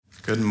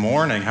Good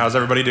morning. How's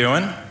everybody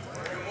doing?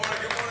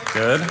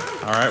 Good.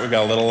 All right, we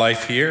got a little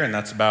life here, and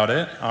that's about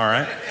it. All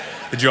right.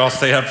 Did you all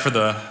stay up for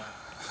the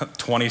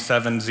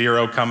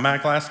 27-0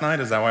 comeback last night?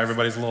 Is that why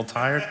everybody's a little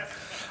tired?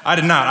 I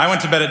did not. I went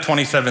to bed at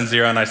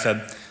 27-0, and I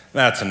said,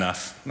 that's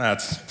enough.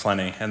 That's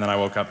plenty. And then I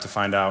woke up to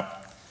find out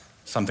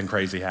something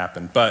crazy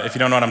happened. But if you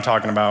don't know what I'm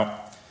talking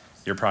about,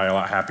 you're probably a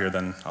lot happier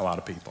than a lot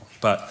of people.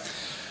 But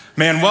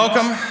man,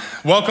 welcome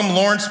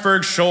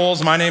Lawrenceburg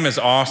Shoals. My name is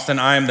Austin.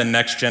 I am the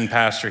next gen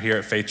pastor here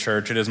at Faith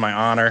Church. It is my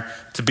honor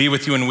to be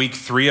with you in week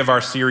 3 of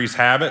our series,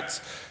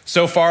 Habits.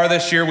 So far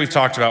this year, we've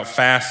talked about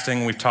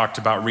fasting. We've talked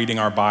about reading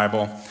our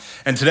Bible.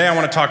 And today I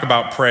want to talk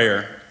about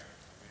prayer.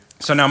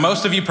 So now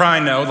most of you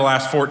probably know the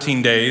last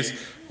 14 days,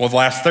 well, the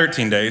last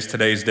 13 days,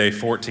 today's day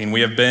 14,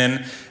 we have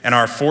been in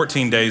our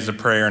 14 days of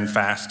prayer and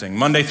fasting.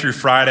 Monday through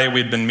Friday,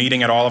 we've been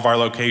meeting at all of our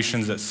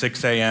locations at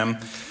 6 a.m.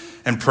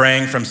 and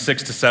praying from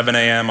 6 to 7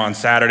 a.m. on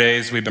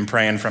Saturdays. We've been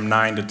praying from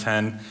 9 to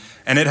 10.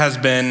 And it has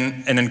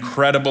been an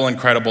incredible,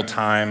 incredible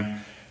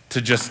time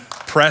to just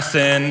press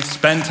in,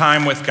 spend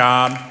time with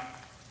God.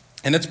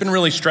 And it's been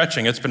really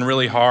stretching. It's been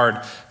really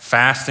hard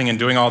fasting and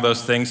doing all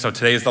those things. So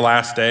today's the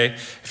last day.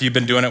 If you've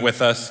been doing it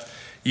with us,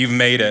 you've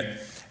made it.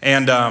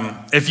 And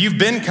if you've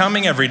been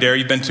coming every day, or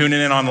you've been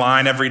tuning in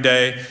online every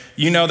day,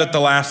 you know that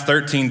the last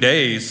 13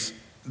 days,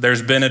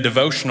 there's been a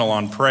devotional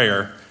on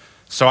prayer.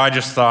 So I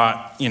just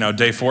thought,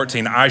 day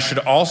 14, I should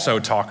also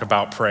talk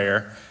about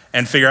prayer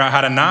and figure out how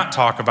to not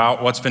talk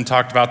about what's been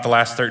talked about the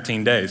last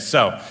 13 days.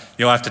 So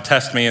you'll have to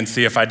test me and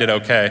see if I did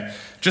okay.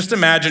 Just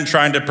imagine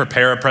trying to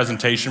prepare a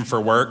presentation for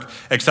work,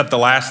 except the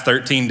last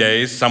 13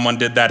 days, someone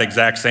did that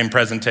exact same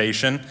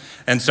presentation.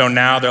 And so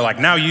now they're like,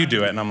 now you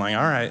do it. And I'm like,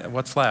 all right,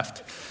 what's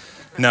left?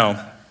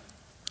 No.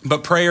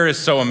 But prayer is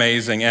so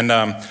amazing. And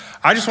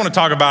I just want to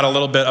talk about a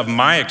little bit of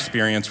my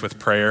experience with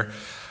prayer.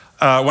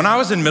 When I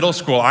was in middle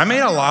school, I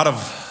made a lot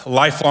of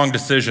lifelong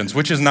decisions,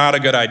 which is not a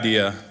good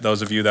idea,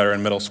 those of you that are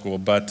in middle school.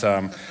 But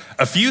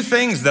a few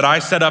things that I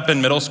set up in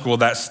middle school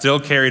that still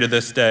carry to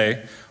this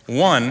day.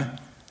 One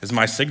is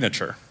my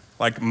signature,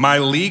 like my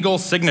legal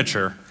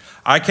signature.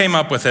 I came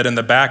up with it in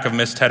the back of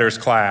Miss Tedder's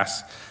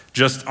class,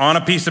 just on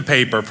a piece of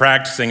paper,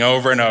 practicing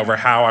over and over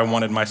how I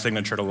wanted my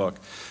signature to look.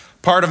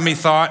 Part of me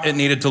thought it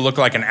needed to look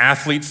like an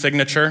athlete's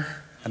signature.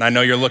 And I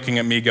know you're looking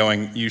at me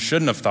going, you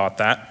shouldn't have thought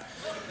that.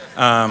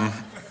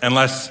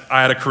 Unless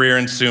I had a career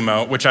in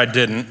sumo, which I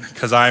didn't,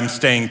 because I'm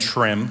staying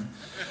trim.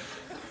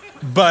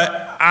 But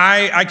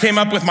I came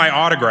up with my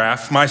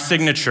autograph, my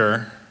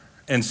signature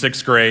in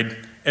 6th grade.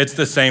 It's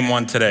the same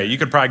one today. You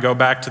could probably go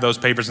back to those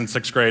papers in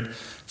 6th grade.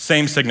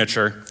 Same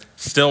signature,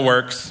 still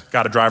works,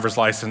 got a driver's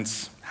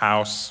license,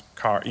 house,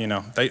 car,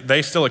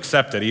 they still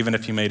accept it even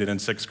if you made it in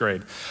 6th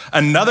grade.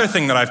 Another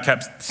thing that I've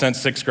kept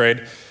since 6th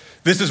grade,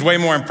 this is way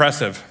more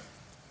impressive,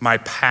 my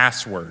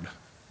password.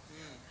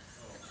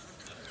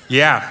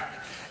 Yeah.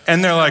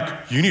 And they're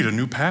like, you need a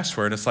new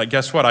password. It's like,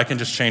 guess what? I can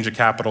just change a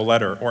capital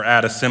letter or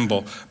add a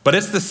symbol. But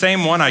it's the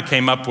same one I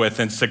came up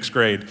with in 6th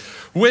grade,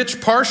 which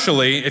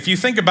partially, if you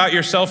think about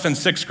yourself in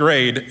 6th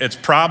grade, it's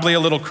probably a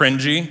little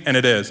cringy, and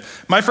it is.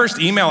 My first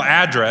email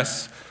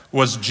address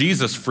was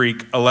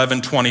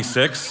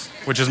JesusFreak1126,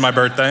 which is my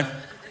birthday,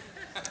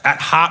 at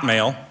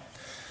Hotmail.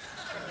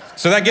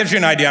 So that gives you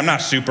an idea. I'm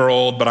not super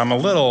old, but I'm a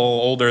little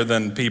older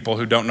than people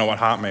who don't know what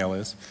Hotmail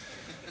is.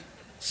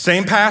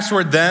 Same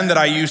password then that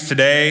I use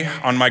today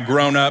on my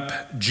grown-up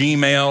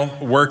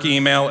Gmail, work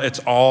email. It's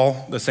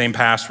all the same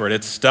password.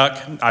 It's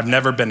stuck. I've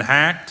never been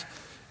hacked.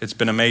 It's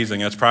been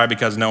amazing. It's probably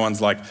because no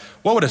one's like,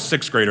 what would a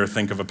 6th grader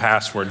think of a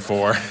password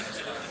for?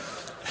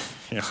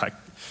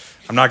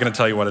 I'm not going to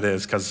tell you what it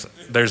is because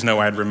there's no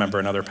way I'd remember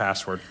another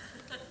password.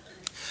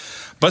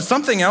 But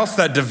something else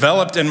that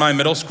developed in my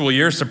middle school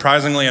years,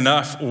 surprisingly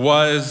enough,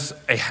 was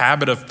a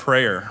habit of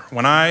prayer.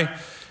 When I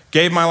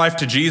gave my life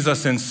to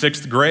Jesus in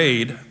 6th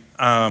grade,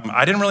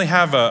 I didn't really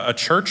have a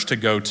church to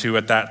go to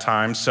at that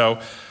time,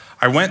 so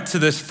I went to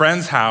this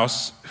friend's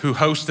house who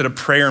hosted a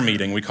prayer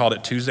meeting. We called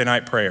it Tuesday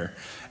Night Prayer.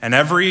 And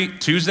every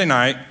Tuesday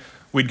night,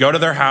 we'd go to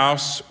their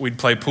house, we'd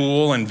play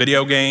pool and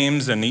video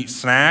games and eat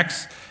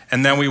snacks,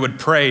 and then we would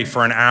pray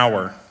for an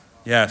hour.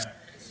 Yes,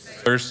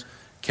 others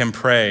can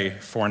pray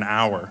for an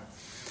hour.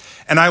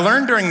 And I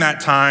learned during that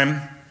time,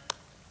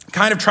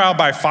 kind of trial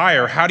by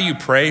fire, how do you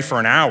pray for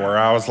an hour?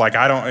 I was like,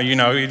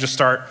 you just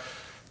start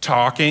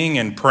talking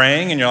and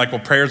praying, and you're like, well,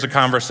 prayer's a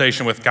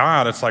conversation with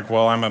God. It's like,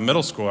 well, I'm a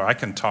middle schooler. I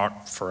can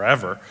talk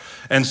forever.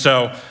 And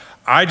so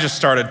I just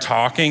started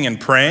talking and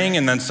praying,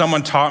 and then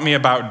someone taught me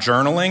about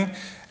journaling,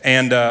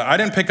 and I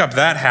didn't pick up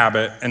that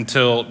habit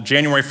until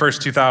January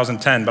 1st,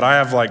 2010, but I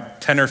have like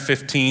 10 or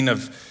 15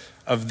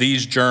 of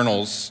these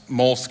journals,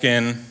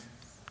 Moleskine,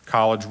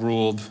 college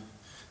ruled.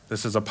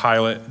 This is a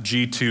Pilot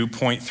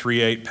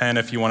G2.38 pen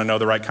if you want to know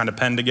the right kind of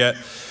pen to get.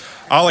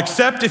 I'll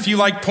accept if you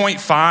like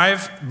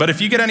 0.5, but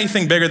if you get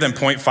anything bigger than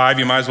 0.5,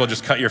 you might as well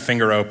just cut your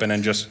finger open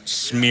and just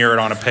smear it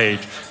on a page,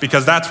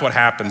 because that's what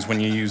happens when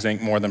you use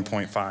ink more than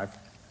 0.5.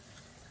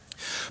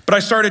 But I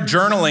started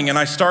journaling and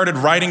I started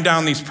writing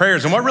down these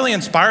prayers. And what really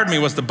inspired me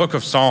was the book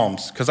of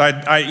Psalms, because I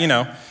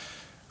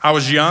I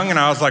was young and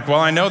I was like, well,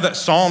 I know that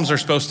Psalms are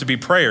supposed to be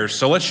prayers,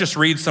 so let's just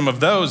read some of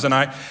those. And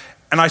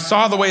I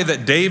saw the way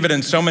that David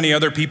and so many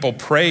other people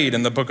prayed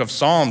in the book of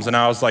Psalms, and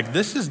I was like,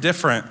 this is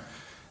different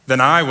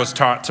than I was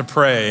taught to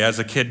pray as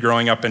a kid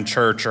growing up in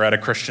church or at a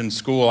Christian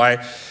school.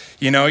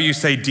 You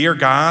say, dear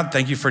God,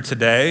 thank you for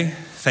today.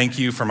 Thank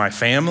you for my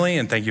family,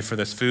 and thank you for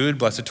this food.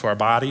 Bless it to our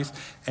bodies.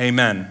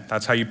 Amen.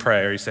 That's how you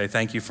pray. Or you say,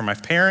 thank you for my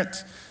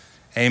parents.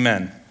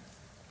 Amen.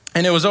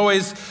 And it was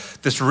always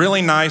this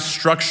really nice,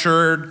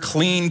 structured,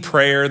 clean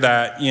prayer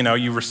that,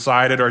 you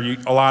recited, or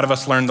a lot of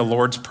us learn the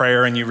Lord's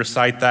Prayer and you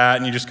recite that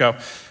and you just go,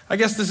 I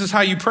guess this is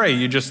how you pray.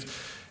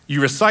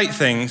 You recite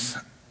things.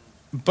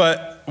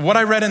 But what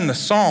I read in the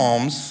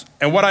Psalms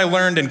and what I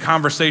learned in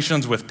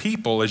conversations with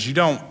people is you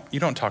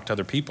don't talk to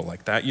other people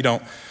like that. You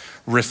don't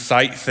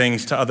recite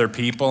things to other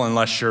people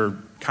unless you're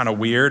kind of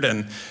weird.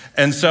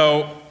 And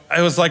so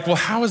I was like, well,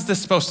 how is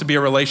this supposed to be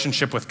a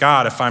relationship with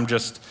God if I'm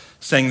just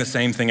saying the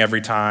same thing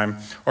every time?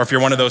 Or if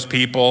you're one of those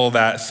people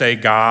that say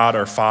God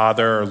or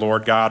Father or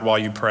Lord God while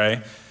you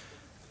pray,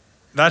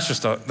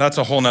 that's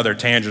a whole nother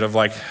tangent of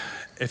like,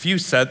 if you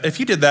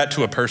did that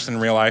to a person in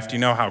real life, do you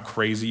know how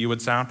crazy you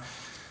would sound?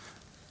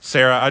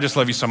 Sarah, I just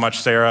love you so much,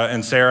 Sarah.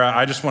 And Sarah,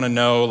 I just want to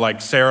know,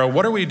 like, Sarah,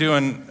 what are we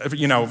doing,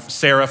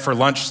 Sarah, for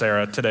lunch,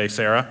 Sarah, today,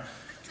 Sarah?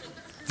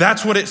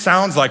 That's what it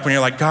sounds like when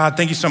you're like, God,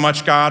 thank you so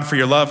much, God, for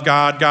your love,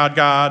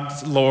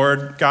 God,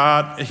 Lord,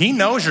 God. He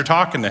knows you're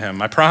talking to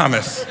him, I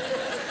promise.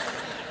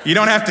 You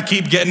don't have to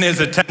keep getting his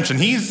attention.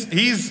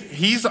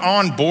 He's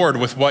on board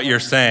with what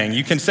you're saying.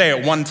 You can say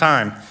it one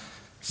time.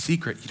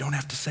 Secret, you don't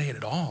have to say it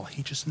at all.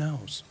 He just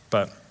knows.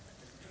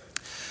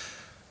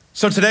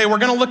 So today we're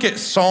going to look at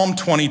Psalm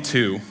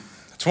 22.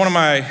 It's one of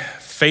my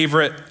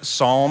favorite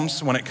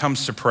Psalms when it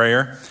comes to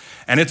prayer.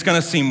 And it's going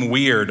to seem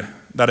weird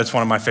that it's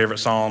one of my favorite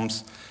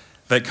Psalms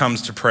that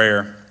comes to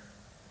prayer.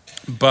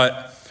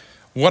 But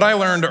what I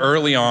learned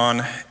early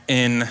on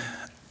in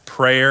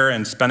prayer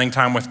and spending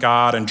time with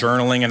God and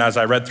journaling, and as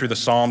I read through the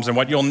Psalms, and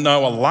what you'll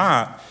know a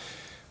lot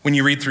when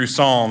you read through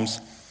Psalms,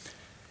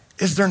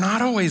 is they're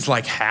not always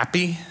like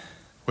happy,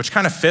 which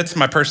kind of fits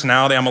my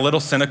personality. I'm a little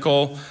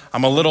cynical.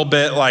 I'm a little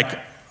bit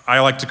I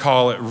like to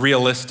call it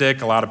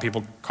realistic. A lot of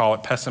people call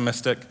it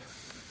pessimistic.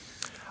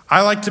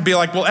 I like to be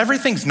like, well,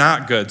 everything's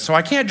not good, so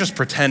I can't just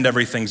pretend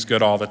everything's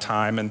good all the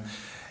time.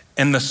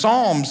 And the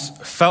Psalms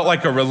felt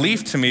like a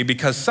relief to me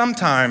because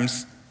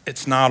sometimes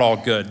it's not all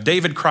good.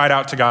 David cried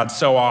out to God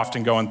so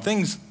often going,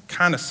 things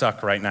kind of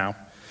suck right now.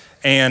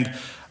 And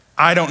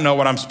I don't know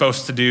what I'm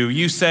supposed to do.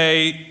 You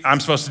say I'm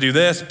supposed to do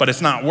this, but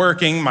it's not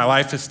working. My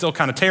life is still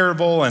kind of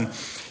terrible. And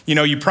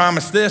you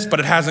promised this, but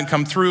it hasn't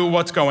come through.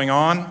 What's going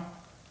on?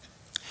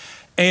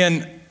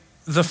 And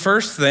the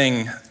first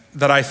thing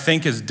that I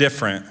think is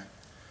different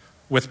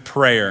with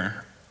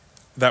prayer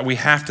that we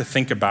have to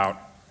think about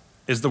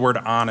is the word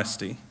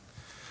honesty.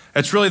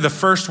 It's really the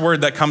first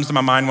word that comes to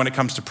my mind when it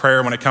comes to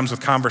prayer, when it comes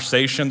with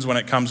conversations, when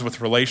it comes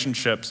with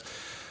relationships.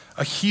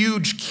 A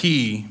huge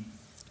key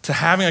to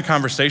having a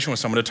conversation with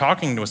someone, to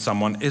talking to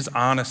someone, is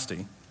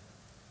honesty.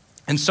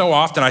 And so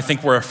often I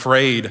think we're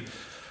afraid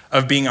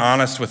of being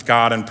honest with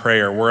God in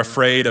prayer. We're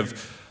afraid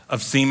of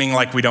seeming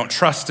like we don't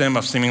trust him,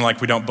 of seeming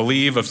like we don't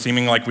believe, of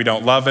seeming like we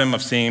don't love him,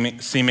 of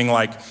seeming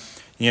like,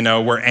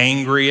 we're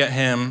angry at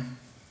him.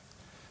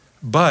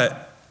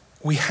 But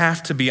we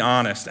have to be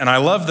honest. And I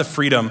love the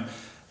freedom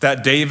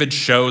that David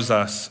shows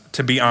us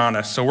to be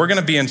honest. So we're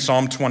going to be in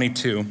Psalm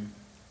 22.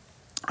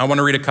 I want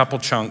to read a couple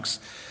chunks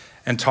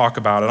and talk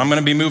about it. I'm going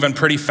to be moving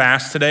pretty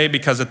fast today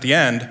because at the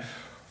end,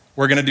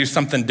 we're going to do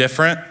something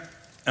different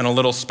and a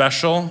little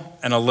special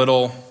and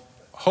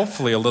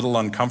hopefully a little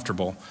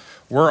uncomfortable.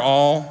 We're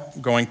all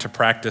going to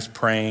practice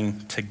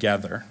praying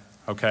together,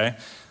 okay?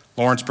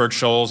 Lawrenceburg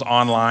Shoals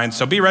online,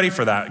 so be ready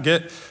for that.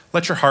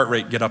 Let your heart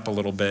rate get up a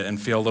little bit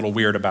and feel a little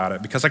weird about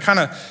it, because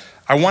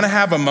I want to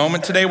have a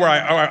moment today where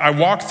I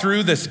walk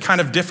through this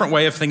kind of different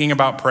way of thinking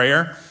about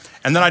prayer,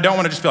 and then I don't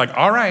want to just be like,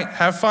 all right,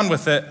 have fun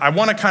with it. I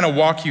want to kind of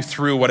walk you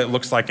through what it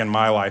looks like in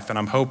my life, and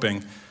I'm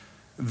hoping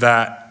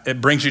that it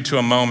brings you to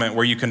a moment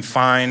where you can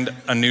find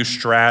a new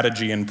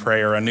strategy in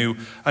prayer, a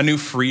new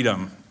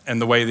freedom in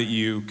the way that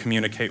you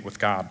communicate with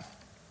God.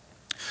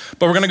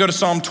 But we're going to go to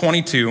Psalm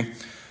 22.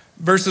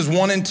 Verses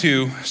 1 and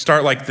 2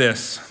 start like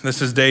this.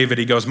 This is David.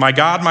 He goes, my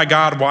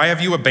God, why have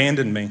you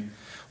abandoned me?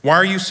 Why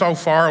are you so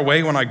far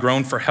away when I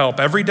groan for help?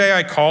 Every day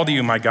I call to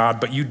you, my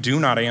God, but you do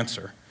not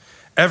answer.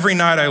 Every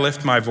night I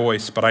lift my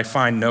voice, but I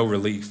find no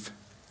relief.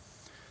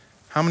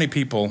 How many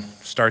people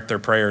start their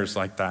prayers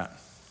like that?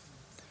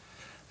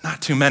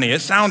 Not too many.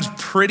 It sounds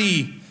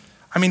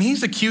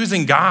he's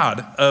accusing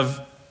God of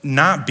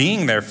not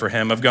being there for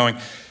him, of going,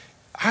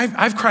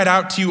 I've cried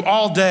out to you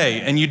all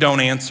day and you don't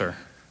answer.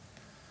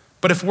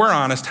 But if we're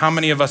honest, how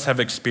many of us have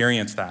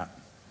experienced that?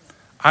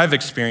 I've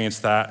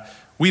experienced that.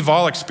 We've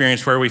all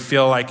experienced where we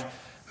feel like,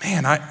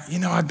 man,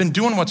 I've been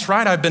doing what's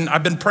right. I've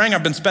been praying.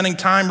 I've been spending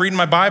time reading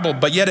my Bible,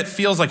 but yet it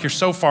feels like you're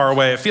so far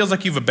away. It feels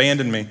like you've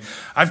abandoned me.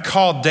 I've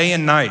called day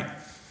and night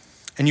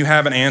and you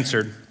haven't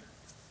answered.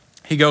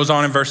 He goes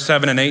on in verse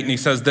 7 and 8 and he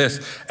says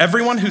this,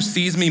 everyone who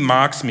sees me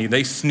mocks me.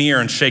 They sneer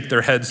and shake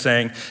their heads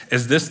saying,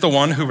 is this the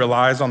one who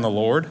relies on the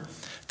Lord?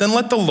 Then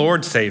let the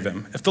Lord save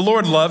him. If the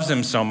Lord loves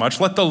him so much,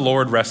 let the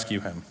Lord rescue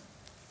him.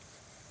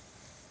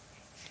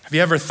 Have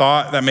you ever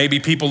thought that maybe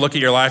people look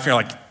at your life and you're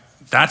like,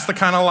 that's the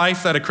kind of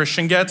life that a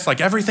Christian gets? Like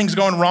everything's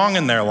going wrong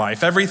in their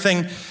life.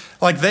 Everything,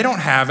 like they don't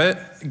have it.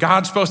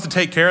 God's supposed to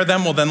take care of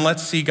them. Well, then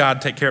let's see God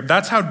take care of them.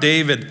 That's how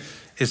David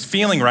is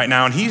feeling right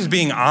now. And he's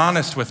being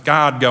honest with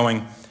God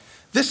going,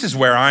 this is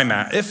where I'm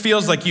at. It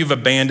feels like you've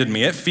abandoned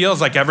me. It feels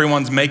like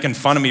everyone's making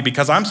fun of me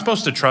because I'm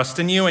supposed to trust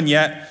in you and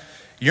yet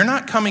you're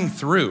not coming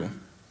through.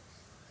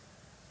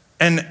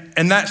 And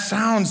that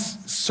sounds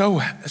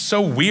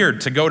so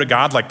weird to go to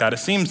God like that. It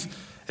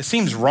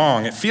seems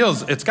wrong.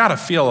 It's got to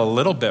feel a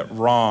little bit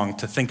wrong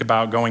to think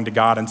about going to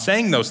God and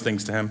saying those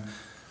things to him.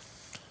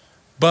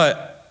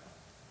 But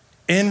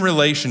in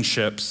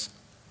relationships,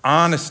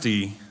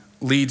 honesty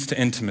leads to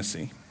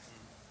intimacy.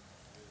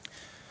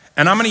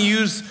 And I'm going to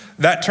use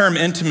that term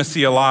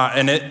intimacy a lot,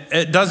 and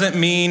it doesn't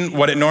mean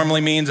what it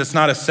normally means. It's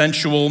not a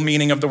sensual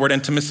meaning of the word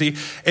intimacy.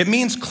 It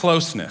means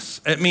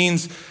closeness. It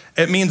means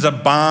a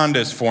bond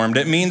is formed.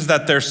 It means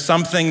that there's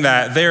something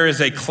that there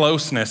is a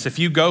closeness. If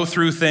you go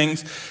through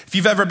things, if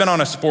you've ever been on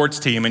a sports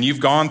team and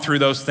you've gone through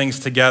those things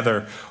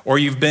together, or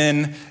you've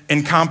been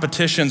in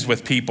competitions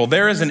with people,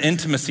 there is an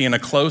intimacy and a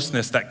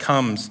closeness that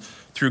comes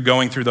through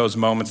going through those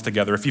moments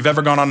together. If you've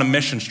ever gone on a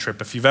missions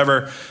trip, if you've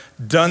ever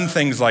done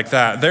things like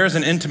that, there's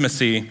an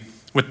intimacy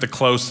with the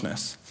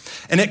closeness.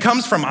 And it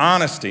comes from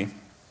honesty.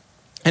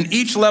 And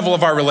each level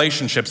of our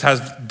relationships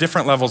has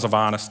different levels of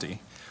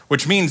honesty,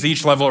 which means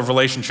each level of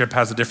relationship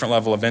has a different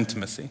level of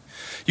intimacy.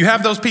 You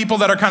have those people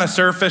that are kind of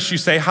surface. You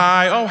say,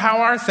 hi, oh, how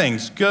are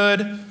things?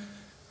 Good.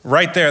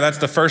 Right there, that's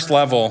the first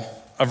level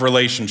of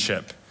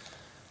relationship.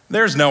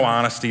 There's no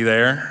honesty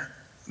there.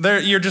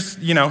 You're just,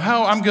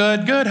 oh, I'm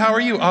good. Good, how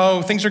are you?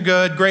 Oh, things are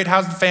good. Great,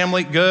 how's the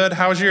family? Good,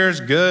 how's yours?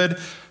 Good.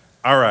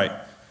 All right,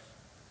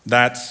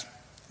 that's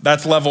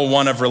level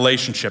one of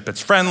relationship.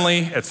 It's friendly,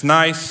 it's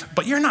nice,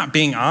 but you're not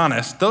being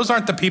honest. Those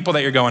aren't the people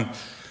that you're going,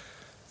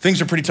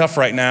 things are pretty tough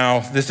right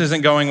now. This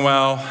isn't going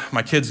well.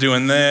 My kid's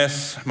doing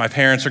this. My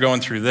parents are going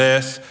through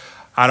this.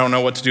 I don't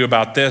know what to do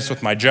about this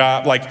with my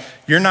job. Like,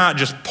 you're not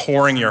just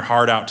pouring your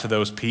heart out to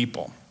those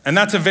people. And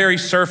that's a very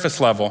surface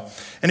level.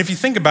 And if you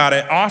think about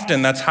it,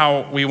 often that's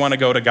how we want to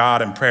go to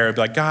God in prayer.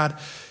 Be like, God,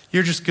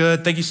 you're just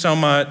good. Thank you so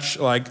much.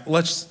 Like,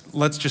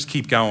 let's just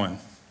keep going.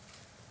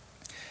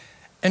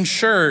 And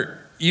sure,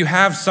 you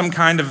have some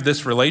kind of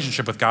this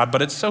relationship with God,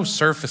 but it's so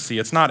surfacey.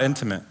 It's not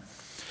intimate.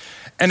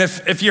 And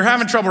if you're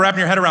having trouble wrapping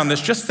your head around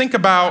this, just think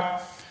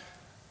about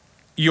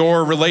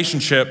your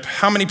relationship.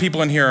 How many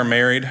people in here are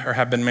married or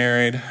have been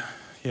married?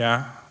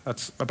 Yeah,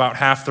 that's about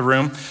half the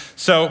room.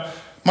 So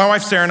my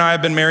wife Sarah and I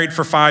have been married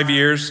for 5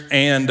 years,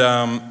 and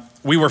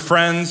we were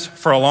friends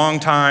for a long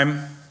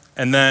time,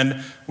 and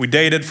then we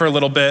dated for a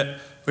little bit,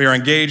 we were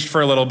engaged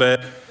for a little bit,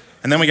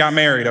 and then we got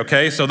married,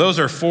 okay? So those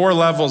are 4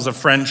 levels of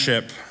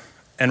friendship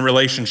and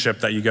relationship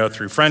that you go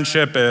through.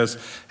 Friendship is,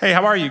 hey,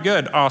 how are you?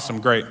 Good, awesome,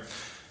 great.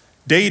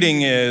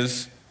 Dating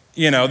is,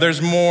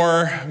 there's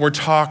more, we're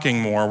talking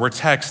more, we're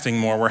texting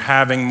more, we're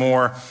having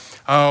more,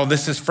 oh,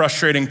 this is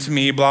frustrating to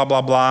me, blah,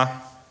 blah,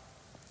 blah.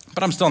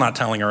 But I'm still not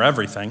telling her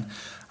everything.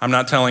 I'm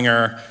not telling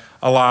her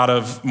a lot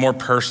of more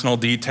personal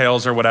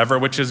details or whatever,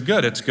 which is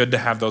good. It's good to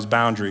have those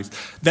boundaries.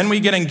 Then we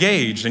get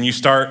engaged and you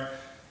start,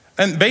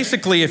 and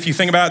basically if you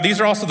think about it, these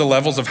are also the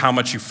levels of how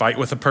much you fight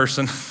with a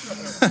person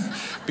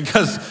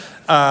because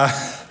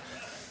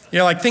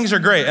you're like, things are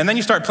great. And then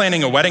you start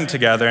planning a wedding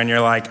together and you're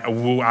like,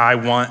 ooh, I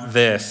want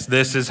this.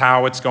 This is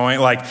how it's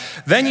going. Like,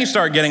 then you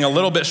start getting a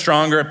little bit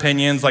stronger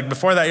opinions. Like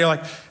before that, you're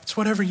like, it's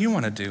whatever you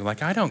want to do.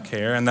 Like, I don't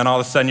care. And then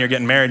all of a sudden you're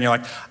getting married and you're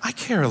like, I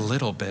care a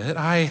little bit.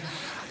 I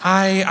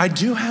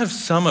do have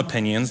some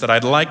opinions that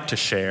I'd like to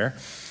share.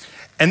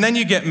 And then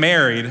you get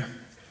married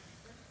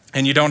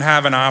and you don't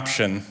have an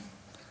option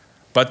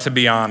but to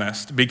be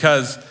honest,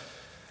 because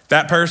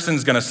that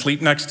person's gonna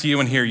sleep next to you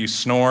and hear you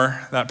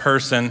snore. That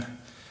person,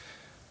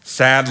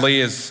 sadly,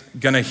 is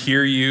gonna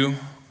hear you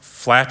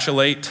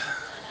flatulate,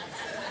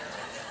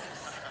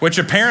 which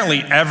apparently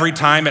every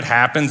time it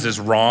happens is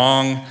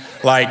wrong.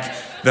 Like,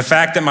 the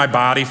fact that my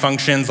body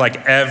functions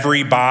like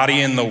every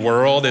body in the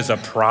world is a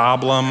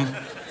problem.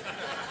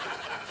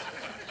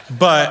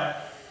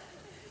 But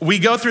we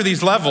go through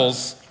these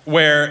levels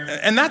where,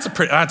 and that's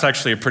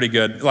actually a pretty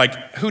good,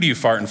 like, who do you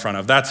fart in front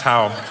of? That's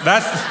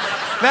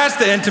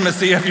the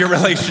intimacy of your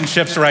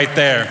relationships right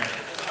there.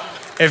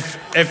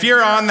 If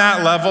you're on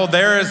that level,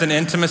 there is an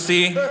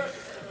intimacy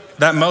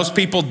that most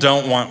people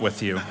don't want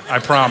with you, I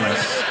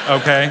promise,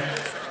 okay?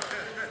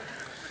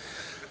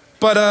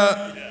 But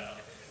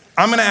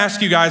I'm gonna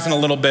ask you guys in a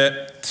little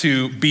bit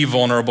to be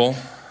vulnerable,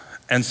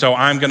 and so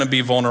I'm gonna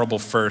be vulnerable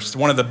first.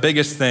 One of the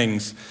biggest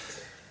things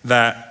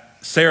that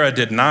Sarah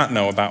did not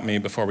know about me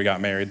before we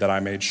got married that I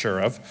made sure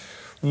of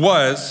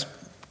was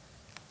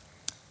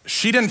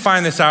she didn't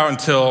find this out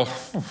until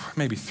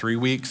maybe 3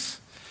 weeks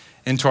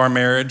into our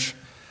marriage.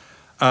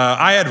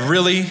 I had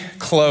really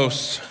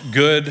close,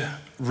 good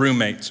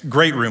roommates,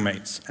 great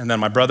roommates. And then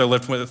my brother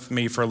lived with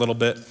me for a little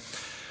bit.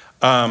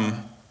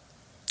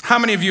 How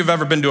many of you have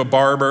ever been to a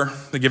barber?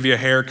 They give you a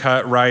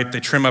haircut, right? They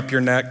trim up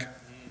your neck.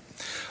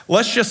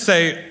 Let's just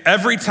say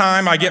every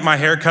time I get my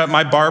haircut,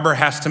 my barber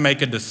has to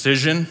make a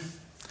decision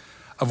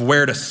of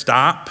where to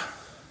stop.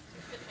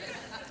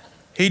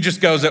 He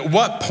just goes, at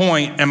what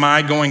point am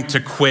I going to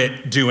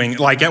quit doing,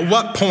 like at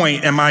what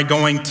point am I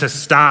going to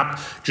stop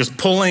just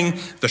pulling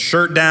the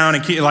shirt down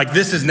and keep, like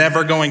this is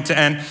never going to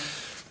end.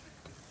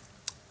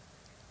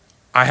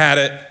 I had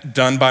it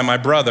done by my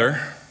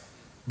brother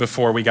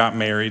before we got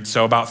married.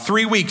 So about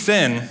 3 weeks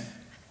in,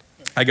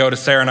 I go to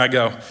Sarah and I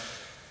go,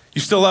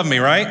 you still love me,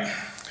 right?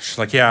 She's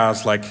like, yeah. I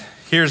was like,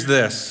 here's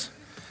this.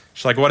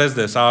 She's like, what is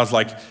this? I was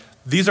like,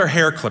 these are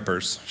hair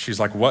clippers. She's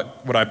like,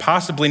 what would I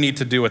possibly need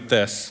to do with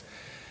this?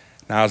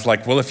 And I was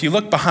like, well, if you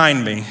look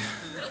behind me,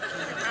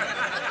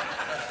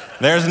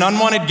 there's an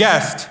unwanted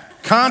guest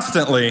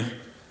constantly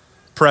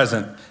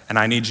present, and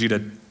I need you to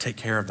take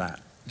care of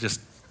that.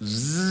 Just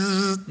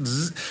zzz,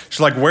 zzz.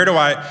 She's like,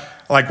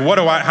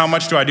 how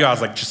much do I do? I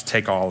was like, just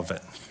take all of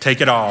it.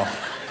 Take it all.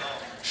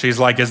 She's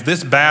like, is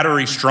this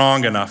battery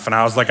strong enough? And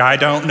I was like, I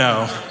don't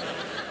know.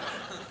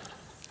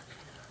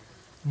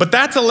 But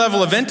that's a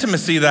level of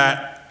intimacy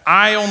that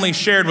I only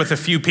shared with a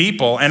few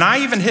people. And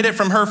I even hid it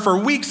from her for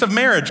weeks of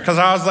marriage because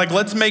I was like,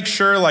 let's make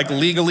sure like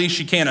legally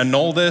she can't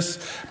annul this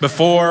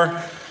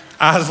before.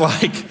 I was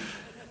like,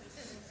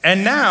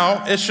 and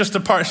now it's just a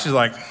part. She's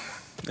like,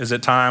 is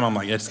it time? I'm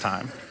like, it's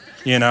time.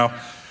 You know,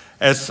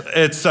 it's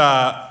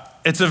a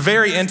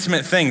very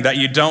intimate thing that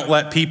you don't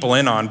let people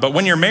in on. But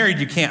when you're married,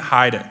 you can't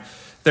hide it.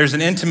 There's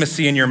an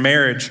intimacy in your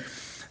marriage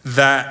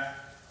that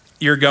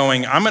you're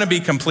going, I'm going to be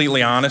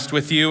completely honest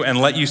with you and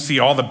let you see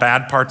all the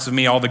bad parts of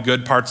me, all the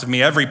good parts of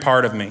me, every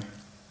part of me.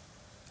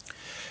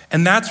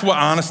 And that's what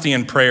honesty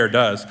in prayer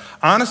does.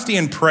 Honesty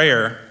in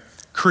prayer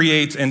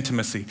creates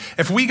intimacy.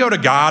 If we go to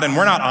God and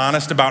we're not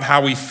honest about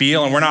how we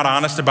feel and we're not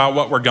honest about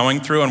what we're going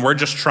through and we're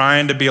just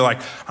trying to be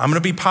like, I'm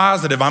going to be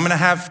positive, I'm going to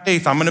have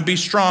faith, I'm going to be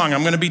strong,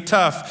 I'm going to be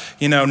tough,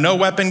 no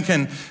weapon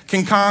can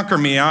conquer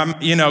me,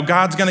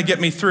 God's going to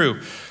get me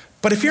through.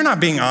 But if you're not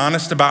being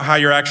honest about how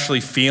you're actually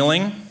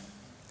feeling,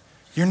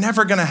 you're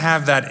never going to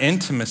have that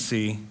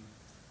intimacy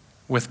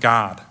with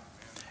God.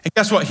 And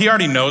guess what? He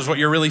already knows what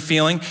you're really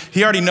feeling.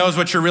 He already knows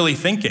what you're really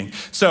thinking.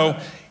 So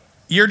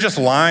you're just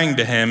lying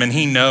to him and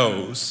he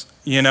knows,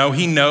 he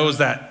knows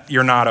that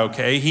you're not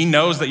okay. He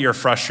knows that you're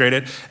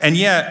frustrated. And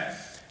yet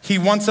he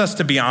wants us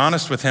to be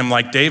honest with him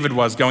like David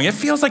was going, it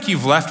feels like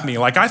you've left me.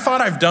 Like I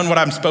thought I've done what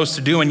I'm supposed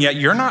to do and yet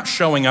you're not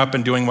showing up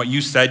and doing what you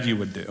said you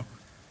would do.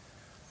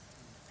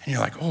 And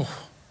you're like,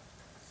 oh.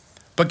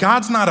 But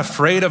God's not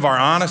afraid of our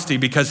honesty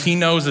because he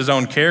knows his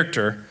own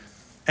character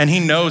and he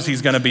knows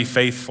he's going to be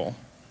faithful.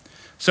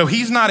 So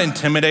he's not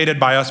intimidated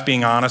by us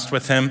being honest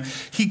with him.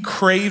 He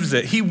craves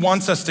it. He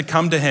wants us to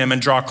come to him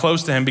and draw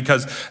close to him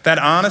because that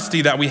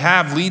honesty that we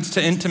have leads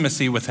to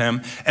intimacy with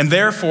him. And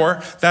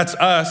therefore, that's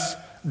us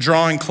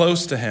drawing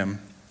close to him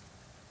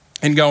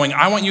and going,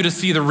 I want you to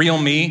see the real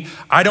me.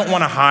 I don't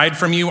want to hide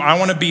from you. I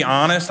want to be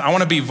honest. I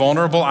want to be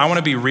vulnerable. I want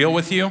to be real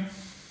with you.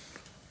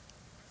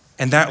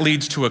 And that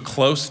leads to a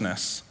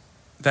closeness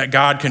that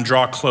God can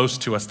draw close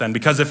to us then.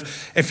 Because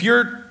if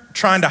you're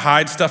trying to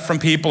hide stuff from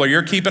people or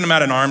you're keeping them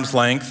at an arm's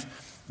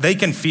length, they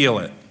can feel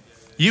it.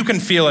 You can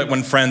feel it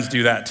when friends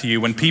do that to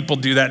you, when people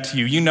do that to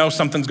you. You know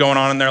something's going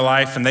on in their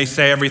life and they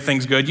say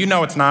everything's good. You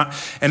know it's not,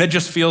 and it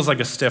just feels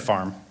like a stiff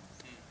arm.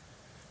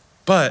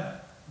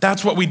 But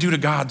that's what we do to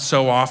God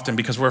so often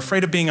because we're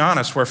afraid of being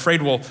honest. We're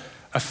afraid we'll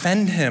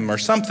offend him or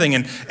something.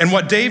 And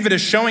what David is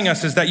showing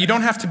us is that you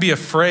don't have to be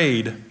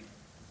afraid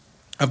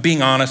of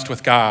being honest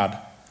with God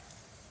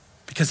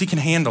because he can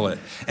handle it.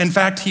 In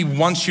fact, he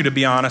wants you to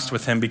be honest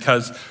with him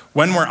because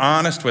when we're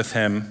honest with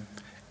him,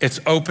 it's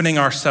opening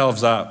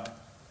ourselves up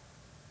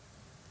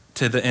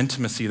to the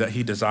intimacy that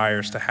he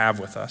desires to have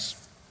with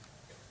us.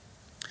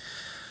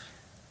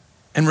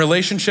 And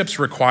relationships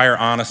require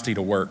honesty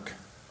to work.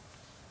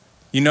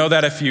 You know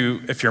that if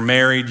you're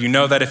married, you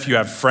know that if you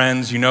have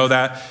friends, you know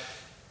that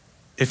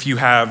if you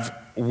have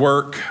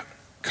work,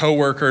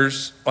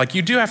 coworkers, like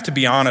you do have to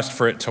be honest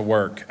for it to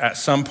work. At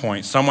some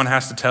point, someone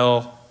has to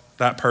tell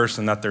that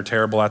person that they're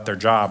terrible at their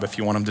job if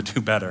you want them to do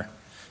better.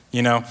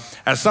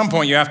 At some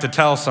point you have to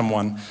tell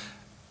someone,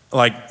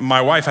 like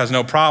my wife has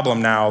no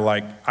problem now.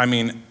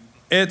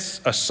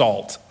 It's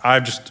assault.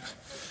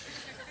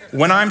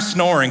 When I'm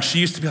snoring, she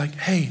used to be like,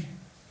 hey,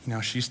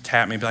 she used to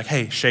tap me, be like,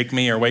 hey, shake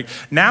me or wake.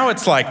 Now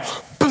it's like,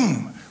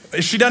 boom.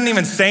 She doesn't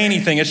even say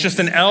anything. It's just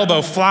an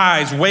elbow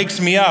flies,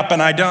 wakes me up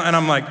and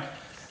I'm like,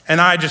 and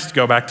I just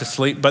go back to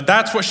sleep. But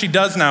that's what she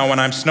does now when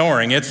I'm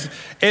snoring.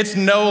 It's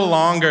no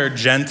longer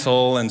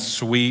gentle and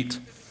sweet,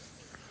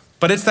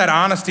 but it's that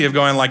honesty of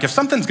going like, if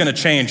something's gonna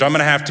change, I'm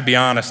gonna have to be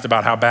honest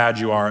about how bad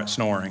you are at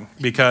snoring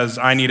because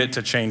I need it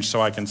to change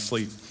so I can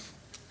sleep.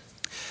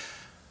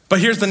 But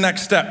here's the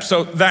next step.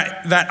 So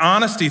that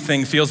honesty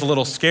thing feels a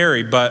little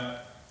scary,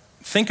 but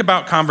think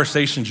about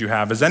conversations you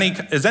have. Is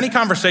any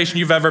conversation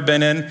you've ever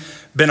been in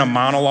been a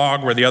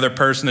monologue where the other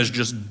person is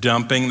just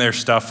dumping their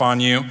stuff on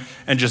you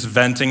and just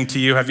venting to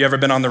you? Have you ever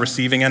been on the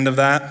receiving end of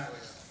that?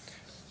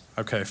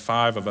 Okay,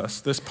 5 of us.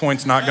 This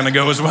point's not gonna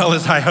go as well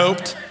as I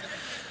hoped.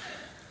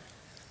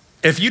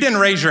 If you didn't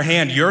raise your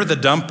hand, you're the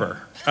dumper,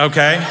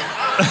 okay?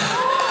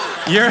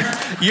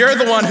 You're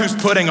the one who's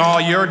putting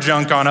all your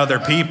junk on other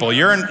people.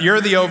 You're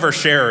the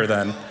oversharer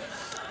then.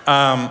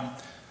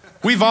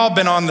 We've all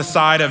been on the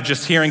side of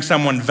just hearing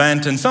someone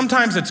vent, and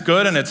sometimes it's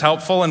good and it's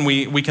helpful and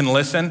we can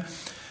listen.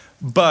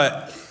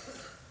 But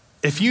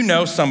if you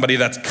know somebody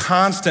that's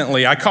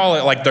constantly, I call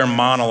it like they're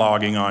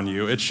monologuing on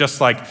you. It's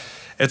just like,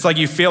 it's like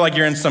you feel like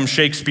you're in some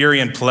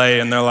Shakespearean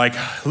play and they're like,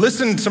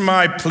 listen to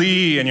my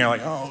plea. And you're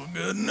like, oh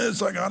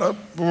goodness, I gotta,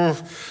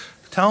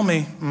 tell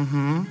me,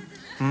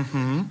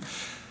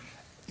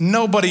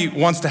 Nobody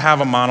wants to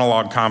have a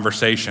monologue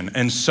conversation.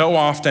 And so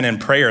often in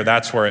prayer,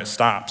 that's where it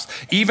stops.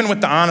 Even with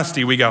the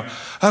honesty, we go,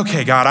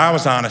 okay, God, I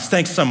was honest.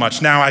 Thanks so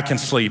much. Now I can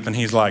sleep. And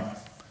he's like,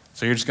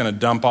 so you're just gonna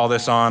dump all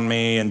this on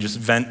me and just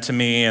vent to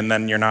me and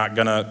then you're not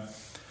gonna,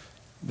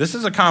 this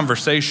is a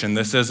conversation.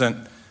 This isn't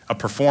a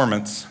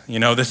performance.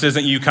 This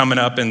isn't you coming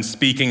up and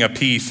speaking a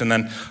piece and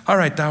then, all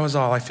right, that was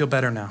all. I feel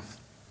better now.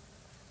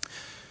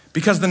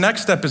 Because the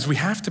next step is we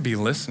have to be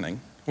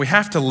listening. We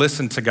have to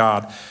listen to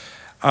God.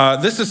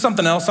 This is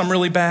something else I'm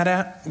really bad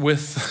at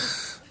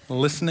with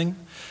listening.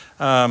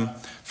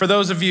 For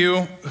those of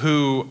you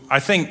who, I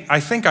think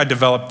I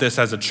developed this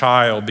as a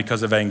child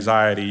because of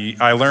anxiety.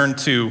 I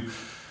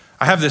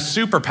have this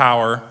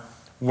superpower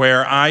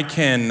where I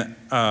can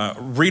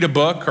read a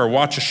book or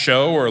watch a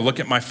show or look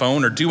at my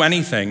phone or do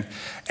anything,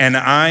 and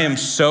I am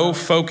so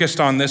focused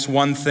on this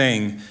one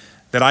thing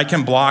that I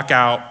can block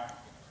out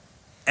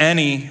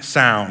any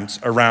sounds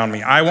around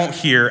me. I won't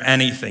hear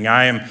anything.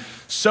 I am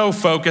so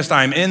focused,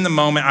 I'm in the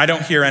moment, I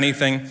don't hear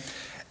anything.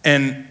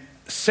 And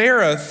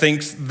Sarah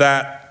thinks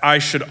that I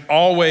should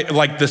always,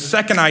 like the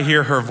second I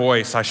hear her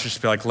voice, I should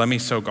just be like, let me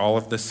soak all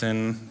of this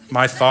in.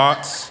 My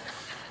thoughts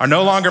are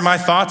no longer my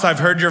thoughts. I've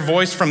heard your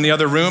voice from the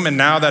other room and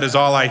now that is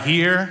all I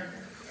hear.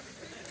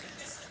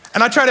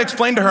 And I try to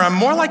explain to her, I'm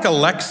more like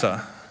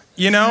Alexa.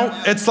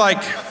 It's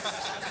like,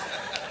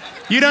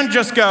 you don't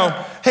just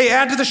go, hey,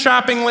 add to the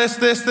shopping list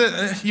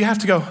this. You have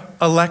to go,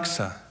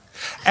 Alexa,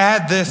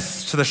 add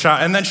this to the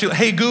shop. And then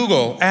hey,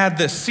 Google, add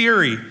this.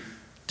 Siri,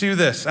 do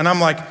this. And I'm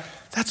like,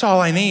 that's all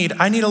I need.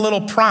 I need a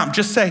little prompt.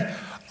 Just say,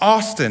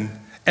 Austin.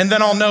 And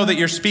then I'll know that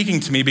you're speaking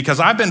to me because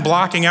I've been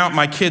blocking out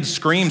my kids'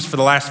 screams for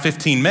the last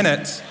 15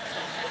 minutes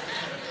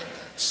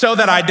so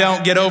that I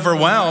don't get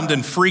overwhelmed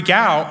and freak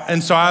out.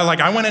 And so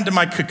I went into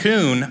my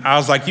cocoon. I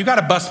was like, you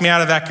gotta bust me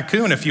out of that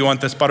cocoon if you want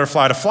this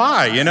butterfly to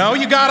fly,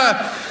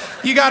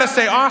 You gotta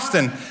say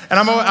Austin. And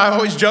I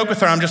always joke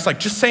with her, I'm just like,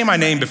 just say my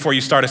name before you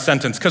start a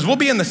sentence. Because we'll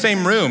be in the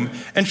same room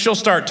and she'll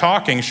start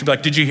talking. She'll be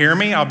like, did you hear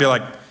me? I'll be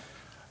like,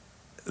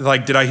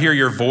 did I hear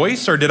your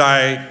voice or did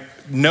I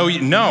know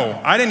you?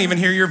 No, I didn't even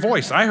hear your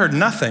voice. I heard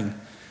nothing.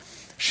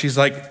 She's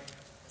like,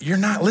 you're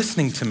not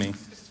listening to me,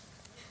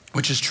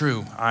 which is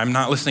true. I'm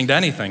not listening to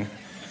anything.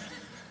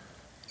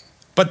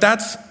 But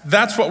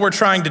that's what we're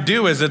trying to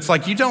do is it's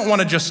like you don't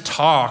want to just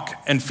talk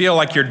and feel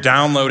like you're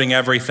downloading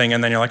everything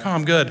and then you're like, oh,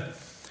 I'm good.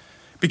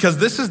 Because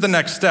this is the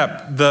next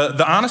step.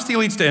 The honesty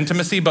leads to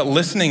intimacy, but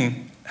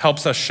listening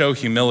helps us show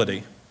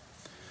humility.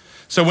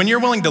 So when you're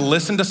willing to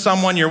listen to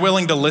someone, you're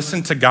willing to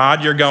listen to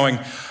God, you're going,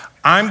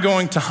 I'm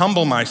going to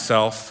humble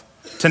myself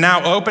to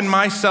now open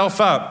myself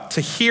up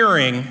to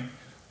hearing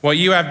what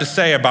you have to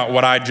say about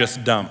what I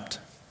just dumped.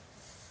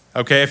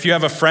 Okay, if you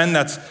have a friend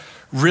that's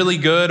really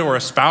good or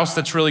a spouse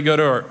that's really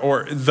good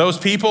or those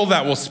people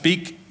that will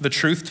speak the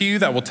truth to you,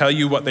 that will tell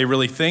you what they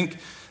really think,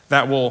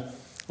 that will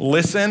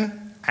listen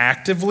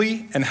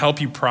actively and help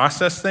you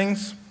process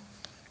things,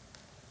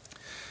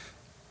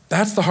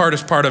 that's the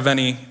hardest part of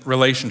any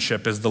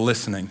relationship is the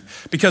listening.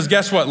 Because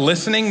guess what?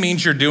 Listening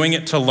means you're doing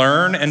it to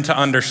learn and to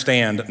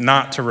understand,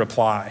 not to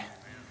reply,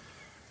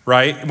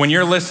 right? When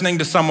you're listening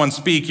to someone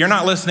speak, you're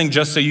not listening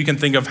just so you can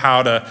think of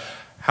how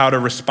to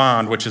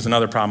respond, which is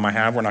another problem I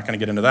have. We're not going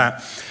to get into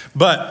that.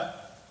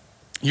 But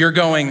you're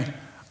going,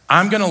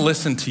 I'm going to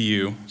listen to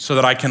you so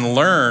that I can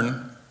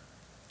learn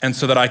and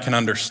so that I can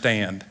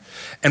understand.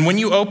 And when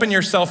you open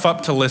yourself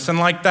up to listen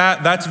like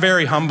that, that's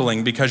very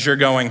humbling because you're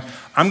going,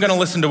 I'm going to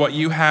listen to what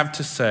you have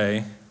to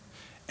say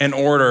in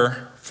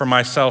order for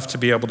myself to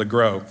be able to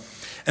grow.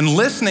 And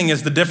listening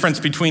is the difference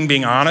between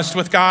being honest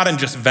with God and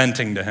just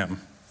venting to him,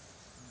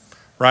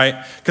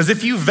 right? Because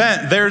if you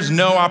vent, there's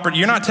no opportunity.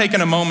 You're not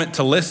taking a moment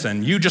to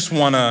listen. You just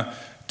want to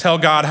tell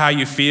God how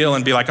you feel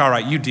and be like, all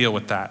right, you deal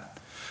with that.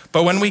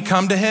 But when we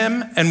come to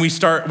him and we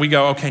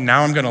go, okay,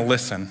 now I'm going to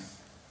listen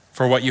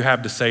for what you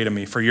have to say to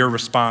me, for your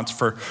response,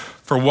 for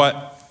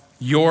what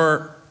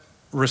your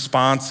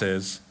response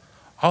is,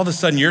 all of a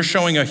sudden you're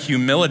showing a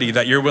humility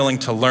that you're willing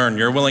to learn,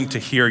 you're willing to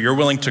hear, you're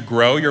willing to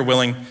grow, you're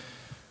willing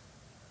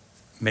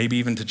maybe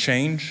even to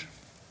change.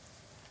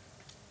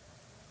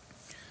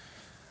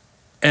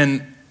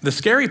 And the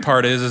scary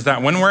part is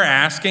that when we're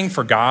asking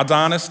for God's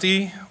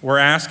honesty, we're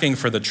asking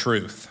for the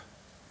truth.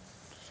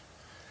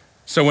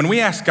 So when we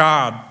ask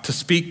God to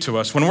speak to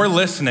us, when we're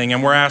listening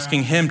and we're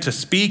asking him to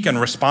speak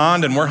and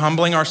respond and we're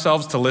humbling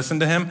ourselves to listen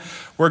to him,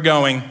 we're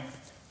going,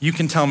 you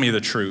can tell me the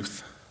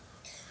truth.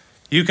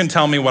 You can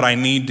tell me what I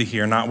need to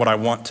hear, not what I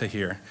want to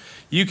hear.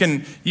 You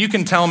can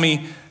tell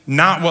me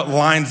not what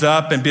lines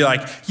up and be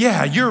like,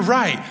 yeah, you're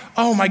right.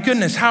 Oh my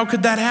goodness, how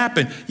could that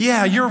happen?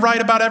 Yeah, you're right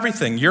about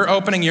everything. You're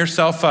opening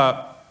yourself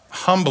up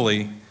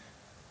humbly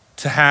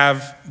to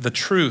have the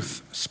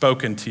truth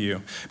spoken to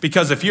you.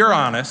 Because if you're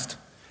honest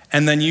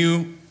and then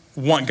you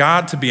want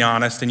God to be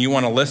honest and you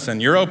want to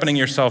listen, you're opening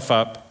yourself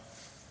up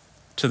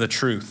to the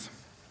truth.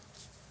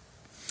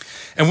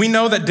 And we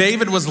know that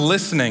David was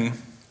listening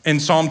in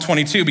Psalm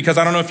 22, because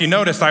I don't know if you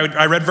noticed,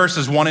 I read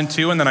verses 1 and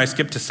 2, and then I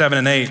skipped to 7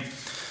 and 8.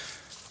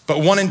 But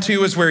 1 and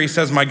 2 is where he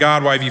says, my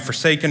God, why have you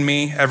forsaken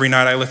me? Every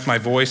night I lift my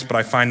voice, but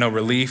I find no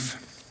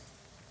relief.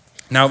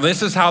 Now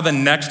this is how the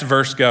next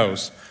verse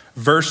goes.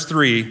 Verse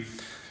 3,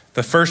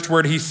 the first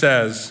word he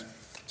says,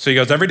 so he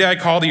goes, every day I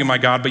call to you, my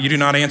God, but you do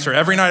not answer.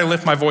 Every night I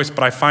lift my voice,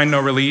 but I find no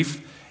relief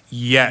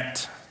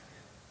yet.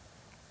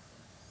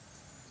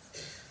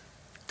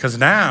 Because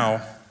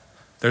now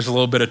there's a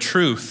little bit of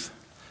truth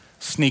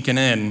sneaking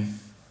in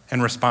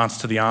response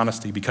to the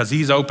honesty, because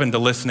he's open to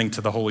listening to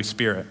the Holy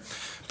Spirit.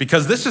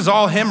 Because this is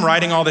all him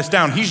writing all this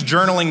down. He's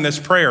journaling this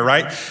prayer,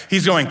 right?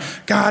 He's going,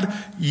 God,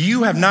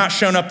 you have not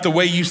shown up the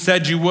way you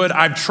said you would.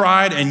 I've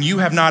tried and you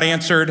have not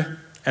answered.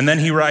 And then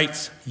he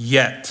writes,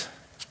 yet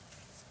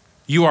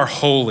you are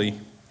holy,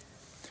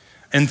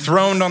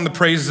 enthroned on the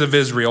praises of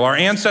Israel. Our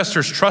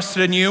ancestors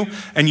trusted in you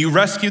and you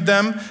rescued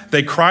them.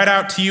 They cried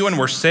out to you and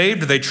were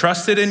saved. They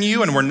trusted in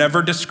you and were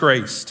never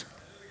disgraced.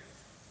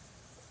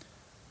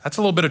 That's a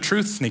little bit of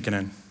truth sneaking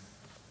in.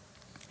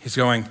 He's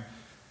going,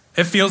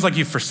 it feels like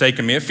you've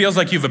forsaken me. It feels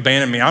like you've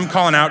abandoned me. I'm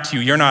calling out to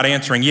you. You're not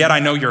answering. Yet I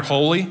know you're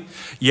holy.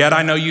 Yet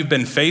I know you've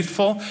been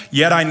faithful.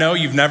 Yet I know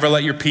you've never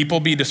let your people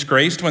be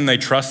disgraced when they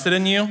trusted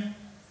in you.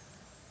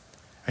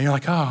 And you're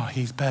like, oh,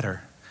 he's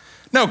better.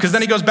 No, because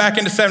then he goes back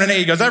into 7 and 8.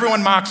 He goes,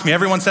 everyone mocks me.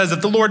 Everyone says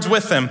that the Lord's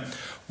with him.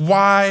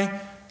 Why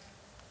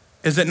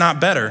is it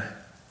not better?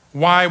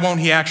 Why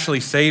won't he actually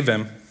save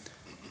him?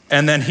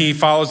 And then he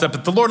follows up,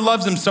 if the Lord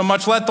loves him so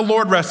much, let the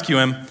Lord rescue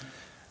him.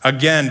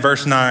 Again,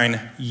 verse 9,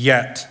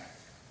 yet.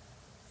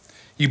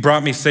 You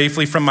brought me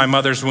safely from my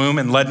mother's womb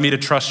and led me to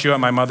trust you at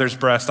my mother's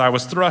breast. I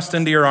was thrust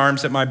into your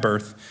arms at my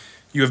birth.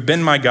 You have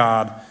been my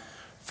God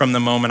from the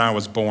moment I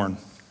was born.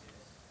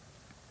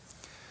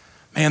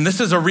 Man, this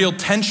is a real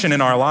tension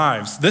in our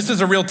lives. This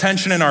is a real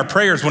tension in our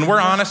prayers. When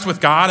we're honest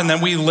with God and then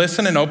we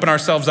listen and open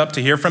ourselves up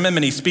to hear from him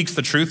and he speaks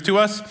the truth to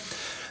us,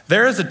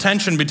 there is a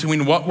tension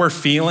between what we're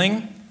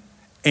feeling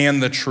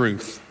and the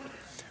truth.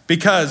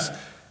 Because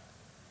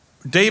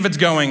David's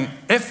going,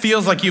 it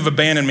feels like you've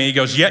abandoned me. He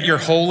goes, yet you're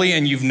holy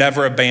and you've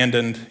never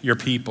abandoned your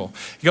people.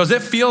 He goes,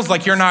 it feels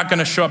like you're not going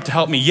to show up to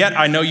help me. Yet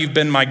I know you've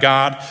been my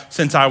God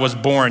since I was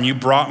born. You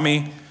brought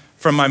me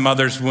from my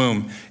mother's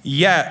womb.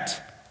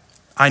 Yet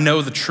I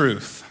know the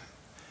truth.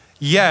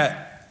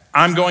 Yet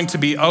I'm going to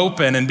be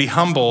open and be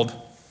humbled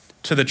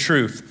to the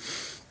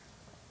truth.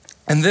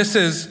 And this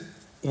is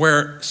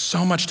where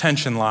so much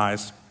tension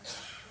lies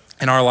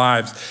in our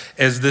lives,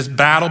 is this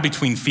battle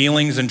between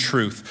feelings and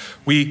truth.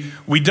 We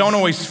don't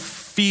always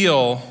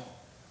feel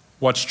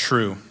what's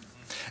true.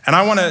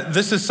 And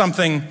this is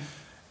something,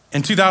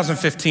 in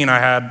 2015, I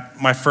had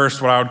my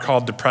first, what I would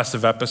call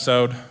depressive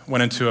episode,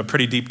 went into a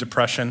pretty deep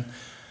depression,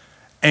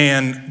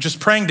 and just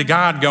praying to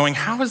God going,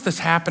 how is this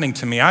happening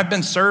to me? I've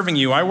been serving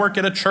you. I work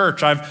at a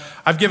church.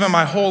 I've given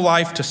my whole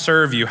life to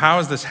serve you. How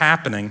is this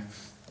happening?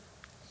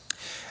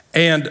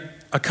 And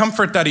a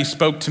comfort that he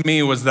spoke to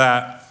me was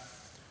that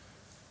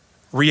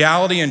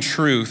reality and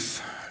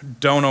truth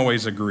don't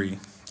always agree.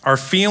 Our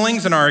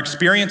feelings and our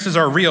experiences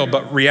are real,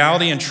 but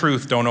reality and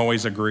truth don't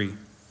always agree.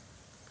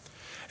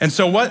 And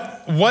so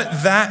what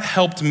that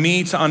helped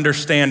me to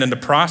understand and to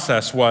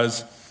process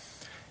was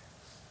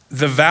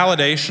the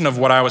validation of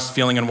what I was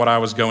feeling and what I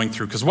was going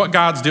through. Because what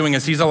God's doing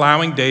is he's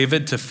allowing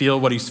David to feel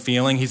what he's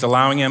feeling. He's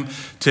allowing him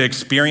to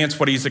experience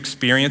what he's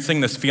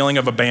experiencing, this feeling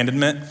of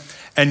abandonment.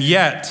 And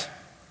yet,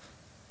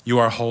 you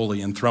are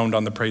holy, enthroned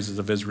on the praises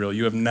of Israel.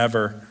 You have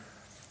never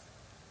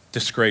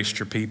disgraced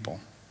your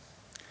people.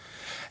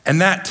 And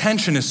that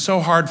tension is so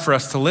hard for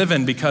us to live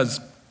in,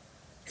 because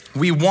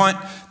we want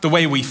the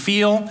way we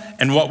feel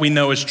and what we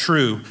know is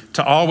true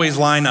to always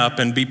line up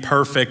and be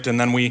perfect, and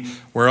then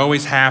we're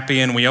always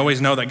happy and we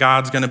always know that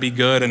God's gonna be